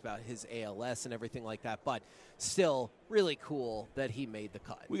we talked about his ALS and everything like that. But still, really cool that he made the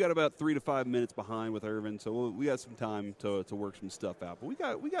cut. We got about 3 to 5 minutes behind with Irvin, so we got some time to work some stuff out. But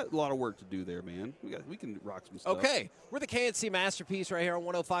we got a lot of work to do there, man. We can rock some stuff. Okay, we're the K&C Masterpiece right here on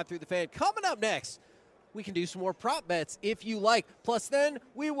 105 through the Fan. Coming up next, we can do some more prop bets if you like. Plus, then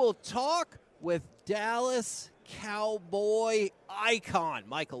we will talk with Dallas Cowboy icon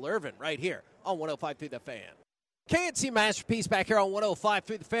Michael Irvin right here on 105 through the Fan. K&C Masterpiece back here on 105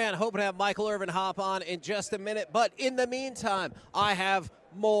 through the Fan. Hoping to have Michael Irvin hop on in just a minute. But in the meantime, I have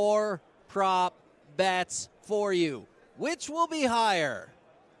more prop bets for you. Which will be higher?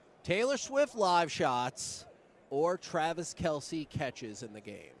 Taylor Swift live shots or Travis Kelce catches in the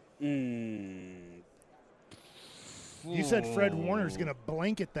game? You said Fred Warner's going to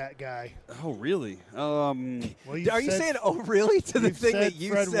blanket that guy. Oh, really? Are you saying, oh, really, to the thing that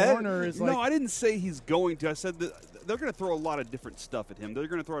you Fred said? Warner is No, I didn't say he's going to. I said that they're going to throw a lot of different stuff at him. They're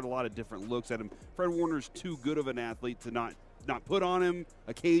going to throw out a lot of different looks at him. Fred Warner's too good of an athlete to not put on him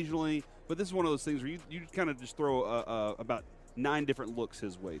occasionally. But this is one of those things where you kind of just throw about 9 different looks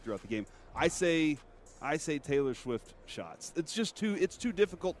his way throughout the game. I say Taylor Swift shots. It's too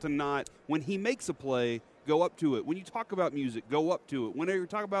difficult to not, when he makes a play, go up to it. When you talk about music, go up to it. When you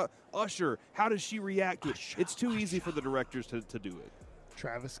talk about Usher, how does she react to it? It's too easy for the directors to do it.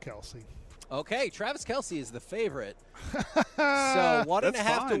 Travis Kelce. Okay, Travis Kelce is the favorite. So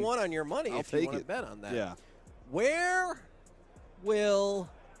 1.5 to 1 on your money if you want to bet on that. Yeah. Where will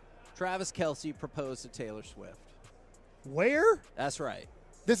Travis Kelce propose to Taylor Swift? Where? That's right.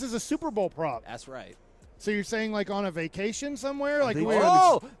 This is a Super Bowl prop. That's right. So you're saying like on a vacation somewhere? Like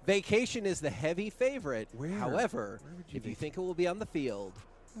Vacation is the heavy favorite. Where? However, if you think it will be on the field,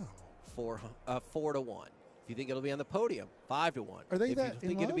 4 to 1. If you think it'll be on the podium, 5 to 1. Are they if that you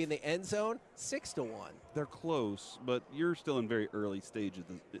think in it'll be love? in the end zone, 6 to 1. They're close, but you're still in very early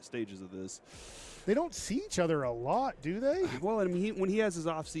stages of this. They don't see each other a lot, do they? Well, I mean, when he has his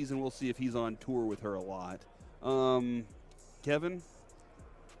off season, we'll see if he's on tour with her a lot. Kevin,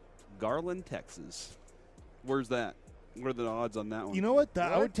 Garland, Texas. Where's that? What are the odds on that one? You know what?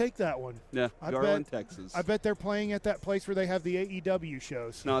 I would take that one. Yeah, Garland, Texas. I bet they're playing at that place where they have the AEW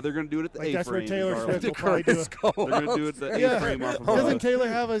shows. No, they're going to do it at the A-frame. That's where Taylor Swift will probably do it. They're going to do it at the A-frame off of Doesn't Taylor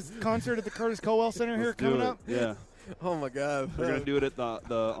have a concert at the Curtis Colwell Center here coming up? Yeah. Oh, my God. They're going to do it at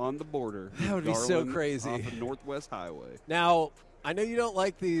the on the border. That would be so crazy. Off of Northwest Highway. Now, I know you don't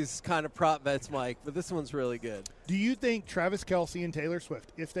like these kind of prop bets, Mike, but this one's really good. Do you think Travis Kelce and Taylor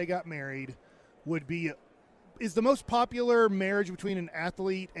Swift, if they got married, is the most popular marriage between an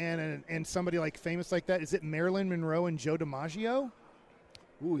athlete and somebody like famous like that? Is it Marilyn Monroe and Joe DiMaggio?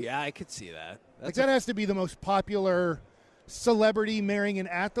 Ooh, yeah, I could see that. That has to be the most popular celebrity marrying an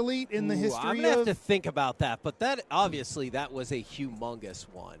athlete in the history I'm going to have to think about that, but that was a humongous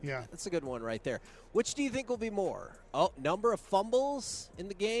one. Yeah. That's a good one right there. Which do you think will be more? Oh, number of fumbles in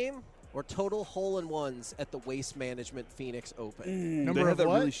the game or total hole-in-ones at the Waste Management Phoenix Open? Number they have of that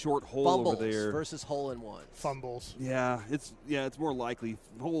what? really short hole Fumbles over there. versus hole-in-ones. Fumbles. Yeah, it's more likely.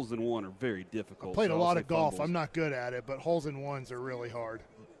 Holes in one are very difficult. I played a lot of golf. Fumbles. I'm not good at it, but holes in ones are really hard.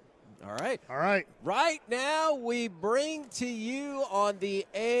 All right. All right. Right now, we bring to you on the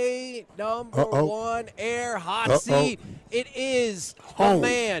number 1 air hot seat. It is the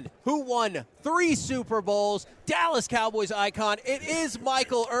man who won 3 Super Bowls, Dallas Cowboys icon. It is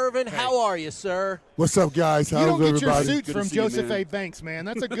Michael Irvin. How are you, sir? What's up, guys? You How's don't get everybody? your suits Good to from see you, Joseph man. A. Banks, man.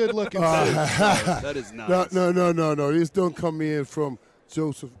 That's a good-looking suit. That is nice. No. This don't come in from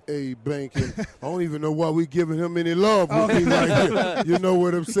Joseph A. Banks. I don't even know why we giving him any love with me right here. You know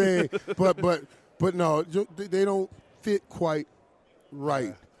what I'm saying? But no, they don't fit quite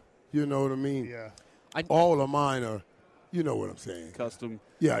right. You know what I mean? Yeah. All of mine are, you know what I'm saying? Custom.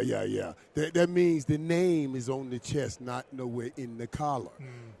 Yeah. That means the name is on the chest, not nowhere in the collar.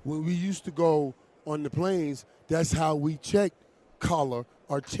 When we used to go on the planes, that's how we checked collar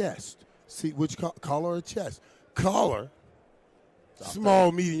or chest. See, which collar or chest? Collar,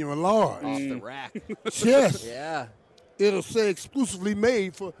 small, medium, and large. Off the rack. Chest, Yeah. it'll say exclusively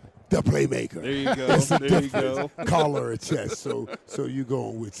made for the playmaker. There you go. That's the There you difference. go. Collar or chest. So you go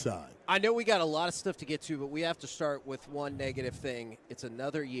on which side? I know we got a lot of stuff to get to, but we have to start with one negative thing. It's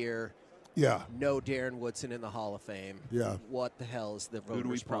another year. Yeah. No Darren Woodson in the Hall of Fame. Yeah. What the hell is the Who do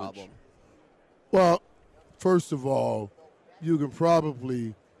we voters' punch? problem? Well, first of all, you can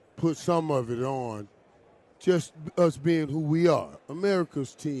probably put some of it on just us being who we are.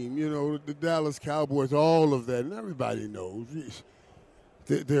 America's team, the Dallas Cowboys, all of that, and everybody knows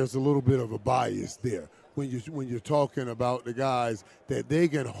there's a little bit of a bias there when you're talking about the guys that they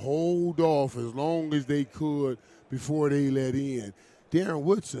can hold off as long as they could before they let in. Darren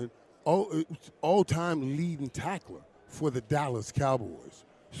Woodson, all-time leading tackler for the Dallas Cowboys.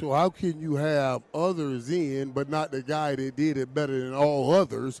 So how can you have others in, but not the guy that did it better than all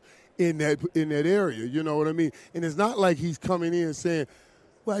others in that area? You know what I mean? And it's not like he's coming in saying,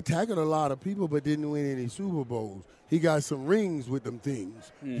 "Well, I tackled a lot of people, but didn't win any Super Bowls." He got some rings with them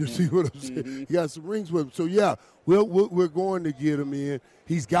things. Mm-hmm. You see what I'm saying? Mm-hmm. He got some rings with him. So yeah, we're going to get him in.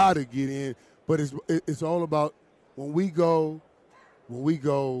 He's got to get in. But it's all about when we go, we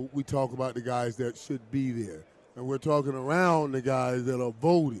talk about the guys that should be there. And we're talking around the guys that are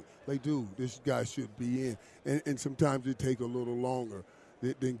voting. Like, dude, this guy should be in. And sometimes it take a little longer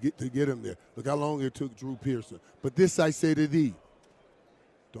than get him there. Look how long it took Drew Pearson. But this I say to thee,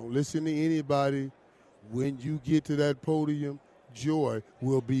 don't listen to anybody. When you get to that podium, Joy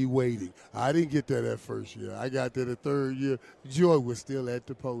will be waiting. I didn't get there that first year. I got there the third year. Joy was still at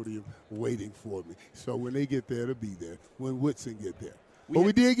the podium waiting for me. So when they get there, to be there. When Woodson get there. But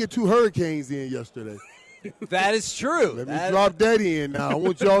we did get 2 hurricanes in yesterday. That is true. Let me drop that in now. I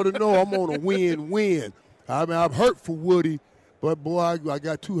want y'all to know I'm on a win-win. I mean, I'm hurt for Woody, but, boy, I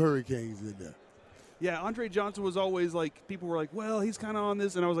got 2 hurricanes in there. Yeah, Andre Johnson was always like, people were like, well, he's kind of on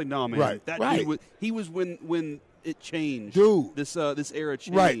this. And I was like, no, man. Right. He was when it changed. Dude. This era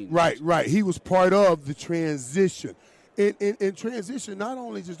changed. Right. He was part of the transition. In transition, not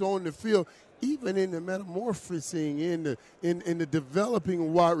only just on the field, even in the metamorphosing, in the developing of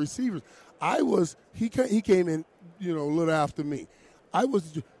wide receivers. He came in, a little after me.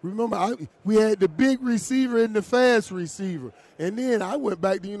 We had the big receiver and the fast receiver. And then I went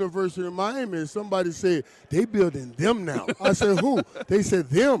back to University of Miami and somebody said, they building them now. I said, who? They said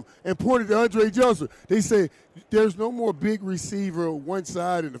them and pointed to Andre Johnson. They said, there's no more big receiver on one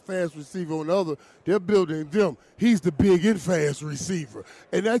side and the fast receiver on the other. They're building them. He's the big and fast receiver.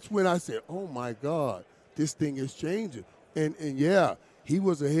 And that's when I said, oh, my God, this thing is changing. And yeah, he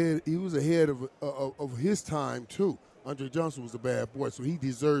was ahead of his time, too. Andre Johnson was a bad boy, so he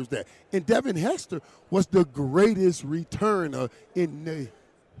deserves that. And Devin Hester was the greatest returner in the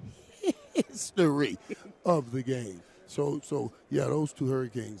history of the game. So yeah, those 2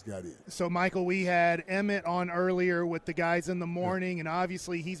 hurricanes got in. So, Michael, we had Emmett on earlier with the guys in the morning, and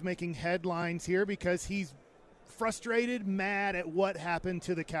obviously he's making headlines here because he's frustrated, mad at what happened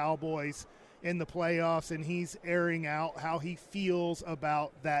to the Cowboys in the playoffs, and he's airing out how he feels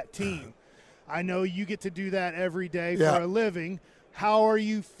about that team. I know you get to do that every day for a living. How are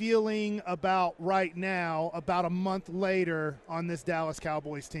you feeling about right now, about a month later, on this Dallas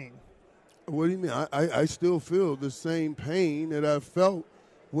Cowboys team? What do you mean? I still feel the same pain that I felt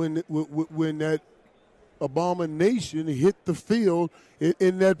when that abomination hit the field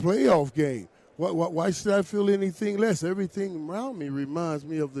in that playoff game. Why should I feel anything less? Everything around me reminds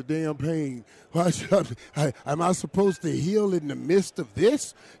me of the damn pain. Why should am I supposed to heal in the midst of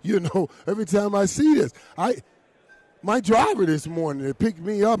this? Every time I see this. My driver this morning that picked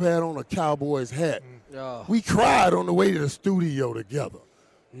me up had on a Cowboys hat. Oh. We cried on the way to the studio together.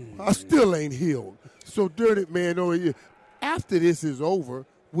 I still ain't healed. So dirty man, after this is over,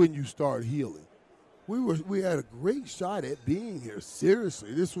 when you start healing. We had a great shot at being here.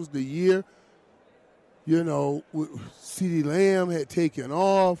 Seriously, this was the year. CeeDee Lamb had taken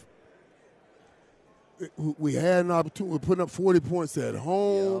off. We had an opportunity. We're putting up 40 points at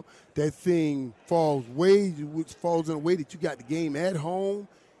home. Yep. That thing falls in a way that you got the game at home,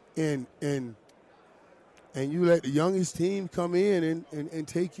 and you let the youngest team come in and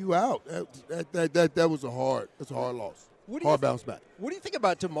take you out. That was a hard loss. Hard bounce back. What do you think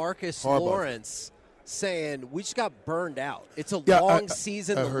about DeMarcus Lawrence saying we just got burned out? It's a long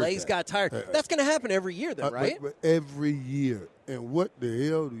season. The legs got tired. That's going to happen every year, though, right? But every year. And what the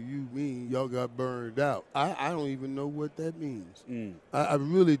hell do you mean y'all got burned out? I don't even know what that means. I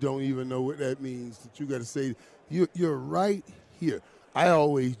really don't even know what that means. That you got to say you're right here. I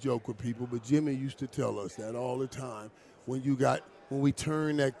always joke with people, but Jimmy used to tell us that all the time. When we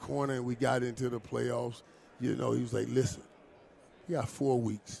turned that corner and we got into the playoffs, he was like, listen, you got 4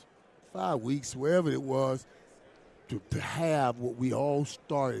 weeks. 5 weeks, wherever it was, to have what we all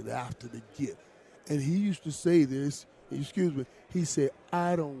started after the gift. And he used to say this, excuse me, he said,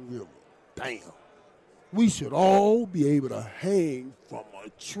 I don't give a damn. We should all be able to hang from a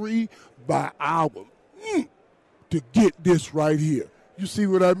tree by our to get this right here. You see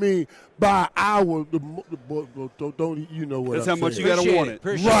what I mean? By our, don't you know what That's I'm how much saying? you got to want it.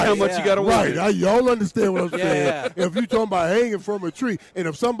 Right. How much you got to want it. Right. Y'all understand what I'm saying? Yeah. If you're talking about hanging from a tree, and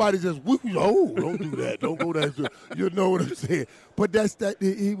if somebody just, don't do that. Don't go that. You know what I'm saying? But that's that.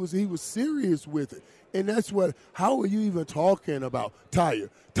 He was serious with it, and that's what. How are you even talking about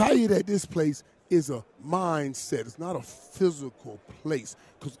tired? Tired at this place is a mindset. It's not a physical place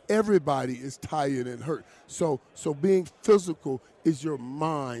because everybody is tired and hurt. So being physical is your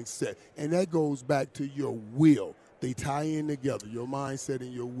mindset, and that goes back to your will. They tie in together, your mindset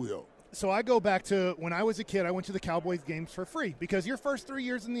and your will. So I go back to when I was a kid, I went to the Cowboys games for free because your first 3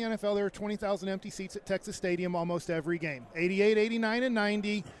 years in the NFL, there were 20,000 empty seats at Texas Stadium almost every game. 88, 89, and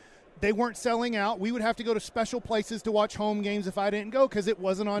 90. They weren't selling out. We would have to go to special places to watch home games if I didn't go because it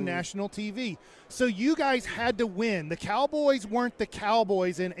wasn't on national TV. So you guys had to win. The Cowboys weren't the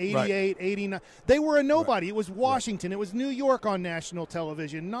Cowboys in 88, 89. They were a nobody. It was Washington. It was New York on national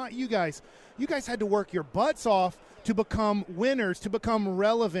television, not you guys. You guys had to work your butts off to become winners, to become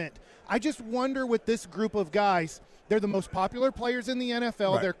relevant. I just wonder with this group of guys, they're the most popular players in the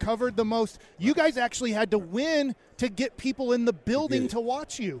NFL. Right. They're covered the most. You guys actually had to win to get people in the building to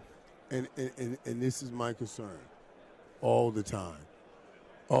watch you. And this is my concern all the time.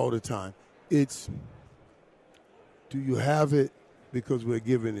 All the time. It's, do you have it because we're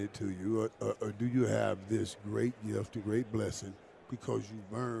giving it to you, or do you have this great gift, a great blessing, because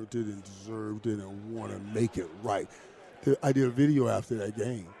you earned it and deserved it and want to make it right? I did a video after that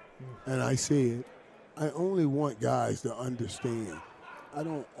game, and I said, I only want guys to understand. I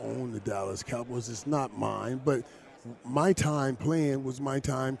don't own the Dallas Cowboys. It's not mine, but my time playing was my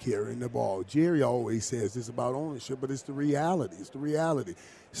time carrying the ball. Jerry always says it's about ownership, but it's the reality. It's the reality.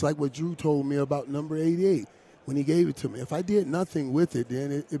 It's like what Drew told me about number 88 when he gave it to me. If I did nothing with it,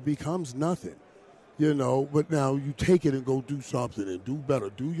 then it becomes nothing, you know. But now you take it and go do something and do better.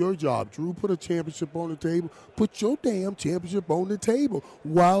 Do your job. Drew, put a championship on the table. Put your damn championship on the table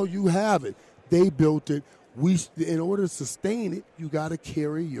while you have it. They built it. In order to sustain it, you got to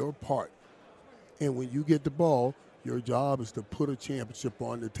carry your part. And when you get the ball, your job is to put a championship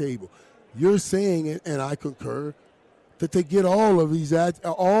on the table. You're saying it, and I concur, that they get all of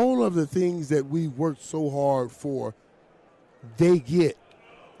the things that we worked so hard for, they get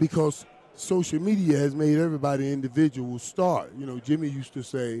because social media has made everybody individual star. You know, Jimmy used to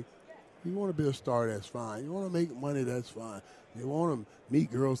say, you want to be a star, that's fine. You want to make money, that's fine. You want to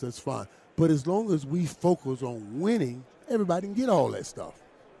meet girls, that's fine. But as long as we focus on winning, everybody can get all that stuff.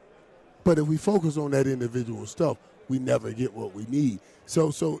 But if we focus on that individual stuff, we never get what we need.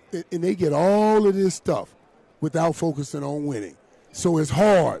 So and they get all of this stuff without focusing on winning. So it's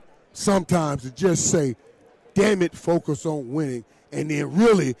hard sometimes to just say, damn it, focus on winning. And then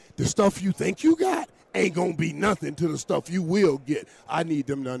really the stuff you think you got ain't going to be nothing to the stuff you will get. I need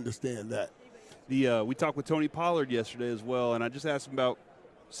them to understand that. We talked with Tony Pollard yesterday as well, and I just asked him about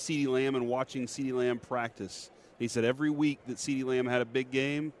CeeDee Lamb and watching CeeDee Lamb practice. He said every week that CeeDee Lamb had a big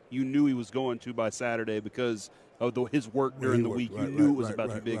game, you knew he was going to by Saturday because of his work during the week. You knew it was about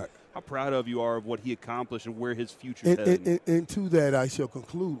to be big. Right. How proud of you are of what he accomplished and where his future is heading. And to that, I shall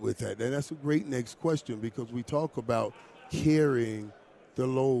conclude with that. And that's a great next question because we talk about carrying the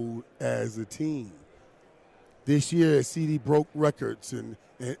load as a team. This year, CD broke records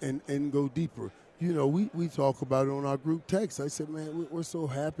and go deeper. You know, we talk about it on our group text. I said, man, we're so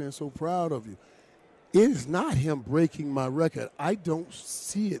happy and so proud of you. It is not him breaking my record. I don't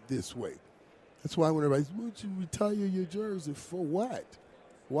see it this way. That's why when everybody says, would you retire your jersey for what?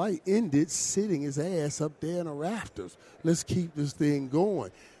 Why end it sitting his ass up there in the rafters? Let's keep this thing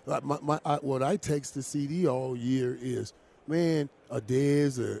going. What I text the CD all year is, man, a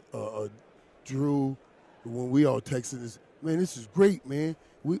Dez, a Drew, when we all texted this, man, this is great, man.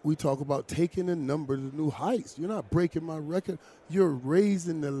 We talk about taking the number to new heights. You're not breaking my record. You're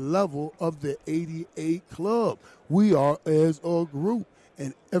raising the level of the 88 club. We are as a group.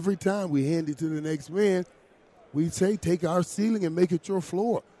 And every time we hand it to the next man, we say take our ceiling and make it your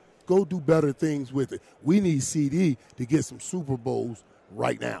floor. Go do better things with it. We need CD to get some Super Bowls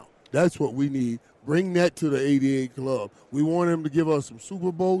right now. That's what we need. Bring that to the 88 club. We want him to give us some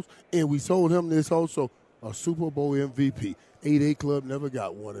Super Bowls, and we sold him this also, a Super Bowl MVP. 88 club never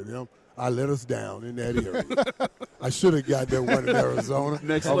got one of them. I let us down in that area. I should have got that one in Arizona.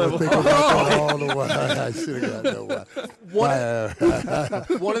 Next I level. Think about that all the way. I should have got that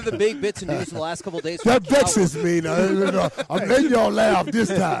one. One of the big bits of news in the last couple of days. That vexes me. Now, I'm letting y'all laugh this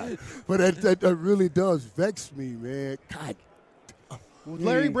time. But that really does vex me, man. God.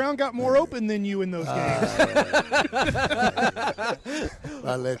 Larry Brown got more open than you in those games.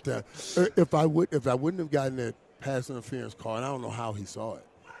 I let that. If I wouldn't have gotten that pass interference call, and I don't know how he saw it.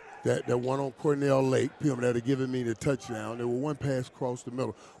 That one on Cornell Lake, that had given me the touchdown. There was one pass across the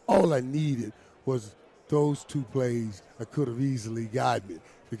middle. All I needed was those two plays. I could have easily gotten it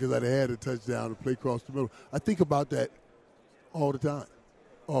because I'd had a touchdown to play across the middle. I think about that all the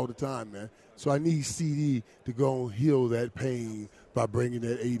time, man. So I need CD to go and heal that pain by bringing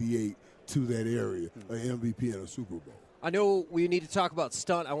that 88 to that area, an MVP and a Super Bowl. I know we need to talk about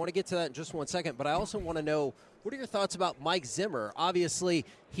stunt. I want to get to that in just 1 second, but I also want to know, what are your thoughts about Mike Zimmer? Obviously,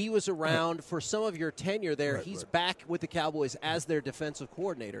 he was around for some of your tenure there. He's back with the Cowboys as their defensive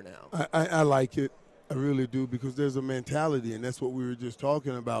coordinator now. I like it. I really do, because there's a mentality, and that's what we were just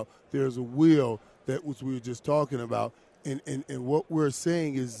talking about. There's a will, that which we were just talking about. And what we're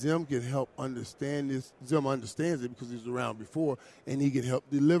saying is Zim can help understand this. Zim understands it because he's around before, and he can help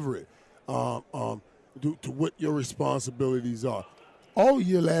deliver it to what your responsibilities are. All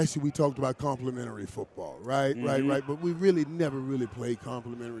year last year we talked about complimentary football, right? Mm-hmm. Right. But we really never really played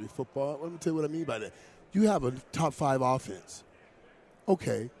complimentary football. Let me tell you what I mean by that. You have a top 5 offense.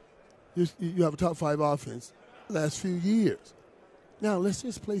 Okay. You have a top 5 offense the last few years. Now let's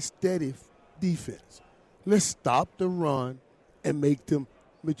just play steady defense. Let's stop the run and make them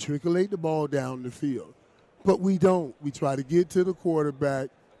matriculate the ball down the field. But we don't. We try to get to the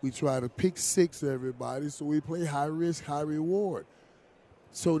quarterback. We try to pick six everybody, so we play high risk, high reward.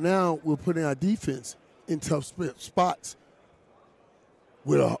 So now we're putting our defense in tough spots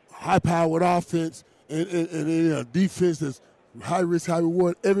with a high-powered offense and a defense that's high risk, high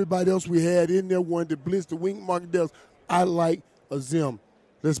reward. Everybody else we had in there wanted to blitz the wing market. I like a Zim.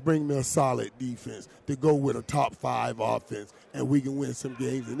 Let's bring me a solid defense to go with a top 5 offense, and we can win some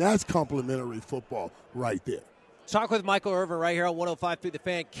games. And that's complimentary football right there. Talk with Michael Irvin right here on 105.3 The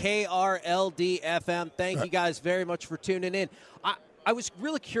Fan, KRLD-FM. Thank you guys very much for tuning in. I was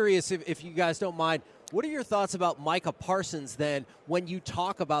really curious, if you guys don't mind, what are your thoughts about Micah Parsons then when you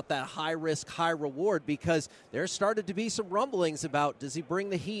talk about that high-risk, high-reward? Because there started to be some rumblings about, does he bring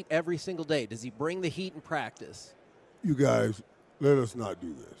the heat every single day? Does he bring the heat in practice? You guys, let us not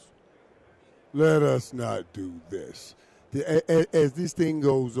do this. Let us not do this. As this thing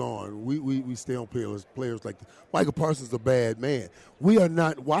goes on, we stay on players like this. Michael Parsons is a bad man. We are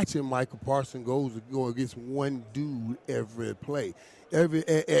not watching Michael Parsons go against one dude every play.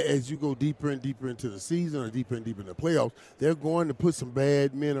 As you go deeper and deeper into the season or deeper and deeper in the playoffs, they're going to put some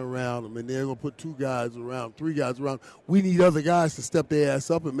bad men around them, and they're going to put 2 guys around, 3 guys around. We need other guys to step their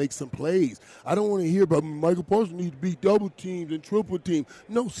ass up and make some plays. I don't want to hear about Michael Parsons needs to be double teamed and triple teamed.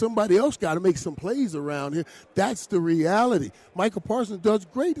 No, somebody else got to make some plays around here. That's the reality. Michael Parsons does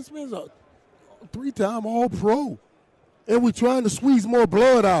great. This man's a 3-time All-Pro, and we're trying to squeeze more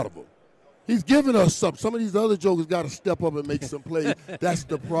blood out of him. He's giving us something. Some of these other jokers got to step up and make some plays. That's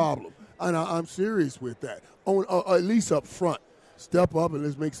the problem. And I'm serious with that. At least up front, step up and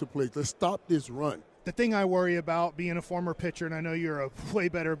let's make some plays. Let's stop this run. The thing I worry about being a former pitcher, and I know you're a way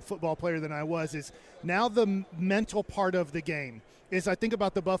better football player than I was, is now the mental part of the game. Is I think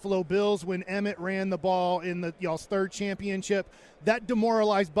about the Buffalo Bills when Emmett ran the ball in y'all's 3rd championship. That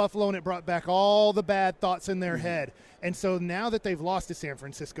demoralized Buffalo, and it brought back all the bad thoughts in their head. And so now that they've lost to San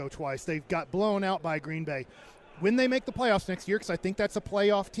Francisco twice, they've got blown out by Green Bay. When they make the playoffs next year, because I think that's a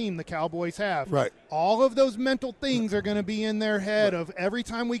playoff team the Cowboys have, right, all of those mental things are going to be in their head of every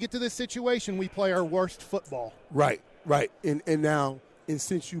time we get to this situation, we play our worst football. Right. And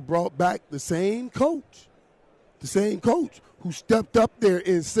since you brought back the same coach who stepped up there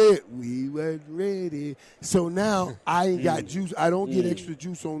and said, we weren't ready. So now I ain't got juice. I don't get extra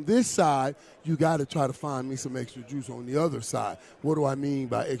juice on this side. You got to try to find me some extra juice on the other side. What do I mean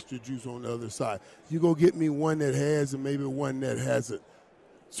by extra juice on the other side? You go get me one that has and maybe one that hasn't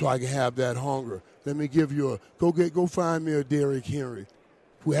so I can have that hunger. Let me give you go find me a Derrick Henry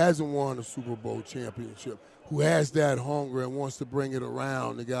who hasn't won a Super Bowl championship, who has that hunger and wants to bring it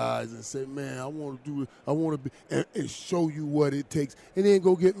around the guys and say, man, I want to do it. I want to be and show you what it takes. And then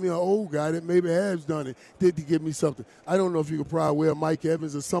go get me an old guy that maybe has done it, to give me something. I don't know if you could probably wear Mike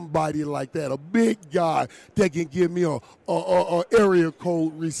Evans or somebody like that, a big guy that can give me a area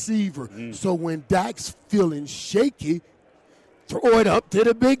code receiver. So when Dak's feeling shaky, throw it up to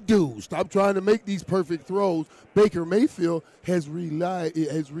the big dude. Stop trying to make these perfect throws. Baker Mayfield has revived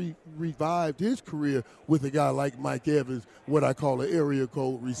his career with a guy like Mike Evans, what I call an area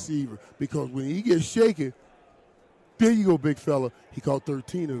code receiver, because when he gets shaken, there you go, big fella. He caught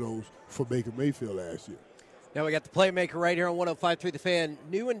 13 of those for Baker Mayfield last year. Now we got the playmaker right here on 105.3 The Fan.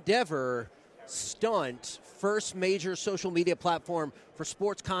 New endeavor, Stunt, first major social media platform for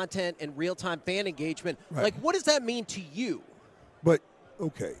sports content and real-time fan engagement. Right. Like, what does that mean to you? But,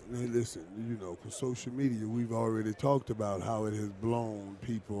 okay, now listen, for social media, we've already talked about how it has blown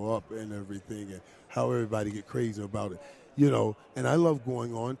people up and everything and how everybody get crazy about it, and I love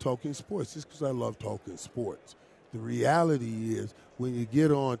going on talking sports just because I love talking sports. The reality is when you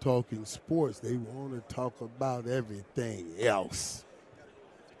get on talking sports, they want to talk about everything else.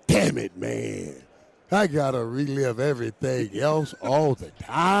 Damn it, man. I got to relive everything else all the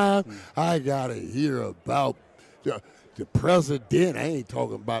time. I got to hear about the president. I ain't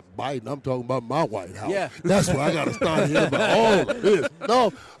talking about Biden. I'm talking about my White House. Yeah. That's why I got to start hearing about all of this.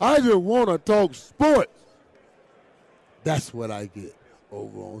 No, I just want to talk sports. That's what I get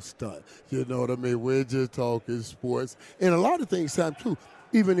over on Stunt. You know what I mean? We're just talking sports. And a lot of things time too,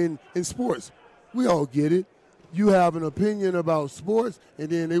 even in sports. We all get it. You have an opinion about sports, and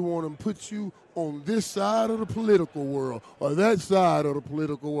then they want to put you on this side of the political world or that side of the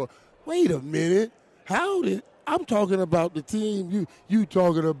political world. Wait a minute. I'm talking about the team. You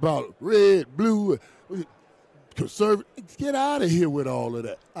talking about red, blue, conservative. Get out of here with all of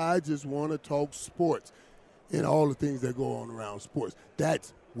that. I just want to talk sports and all the things that go on around sports.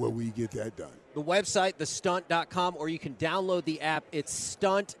 That's where we get that done. The website, thestunt.com, or you can download the app. It's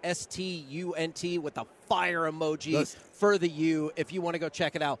Stunt, S-T-U-N-T, with a fire emoji for the U if you want to go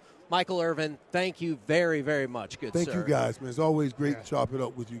check it out. Michael Irvin, thank you very, very much, good sir. Thank you, guys, man. It's always great to chop it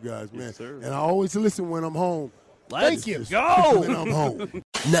up with you guys, man. Yes, sir. And I always listen when I'm home. Let's go when I'm home.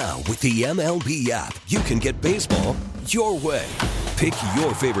 Now, with the MLB app, you can get baseball your way. Pick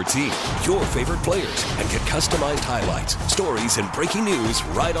your favorite team, your favorite players, and get customized highlights, stories, and breaking news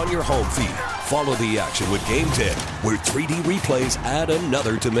right on your home feed. Follow the action with Game 10, where 3D replays add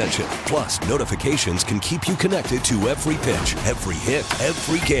another dimension. Plus, notifications can keep you connected to every pitch, every hit,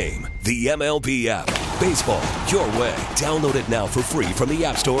 every game. The MLB app. Baseball your way. Download it now for free from the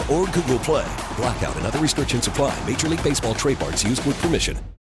App Store or Google Play. Blackout and other restrictions apply. Major League Baseball trademarks used with permission.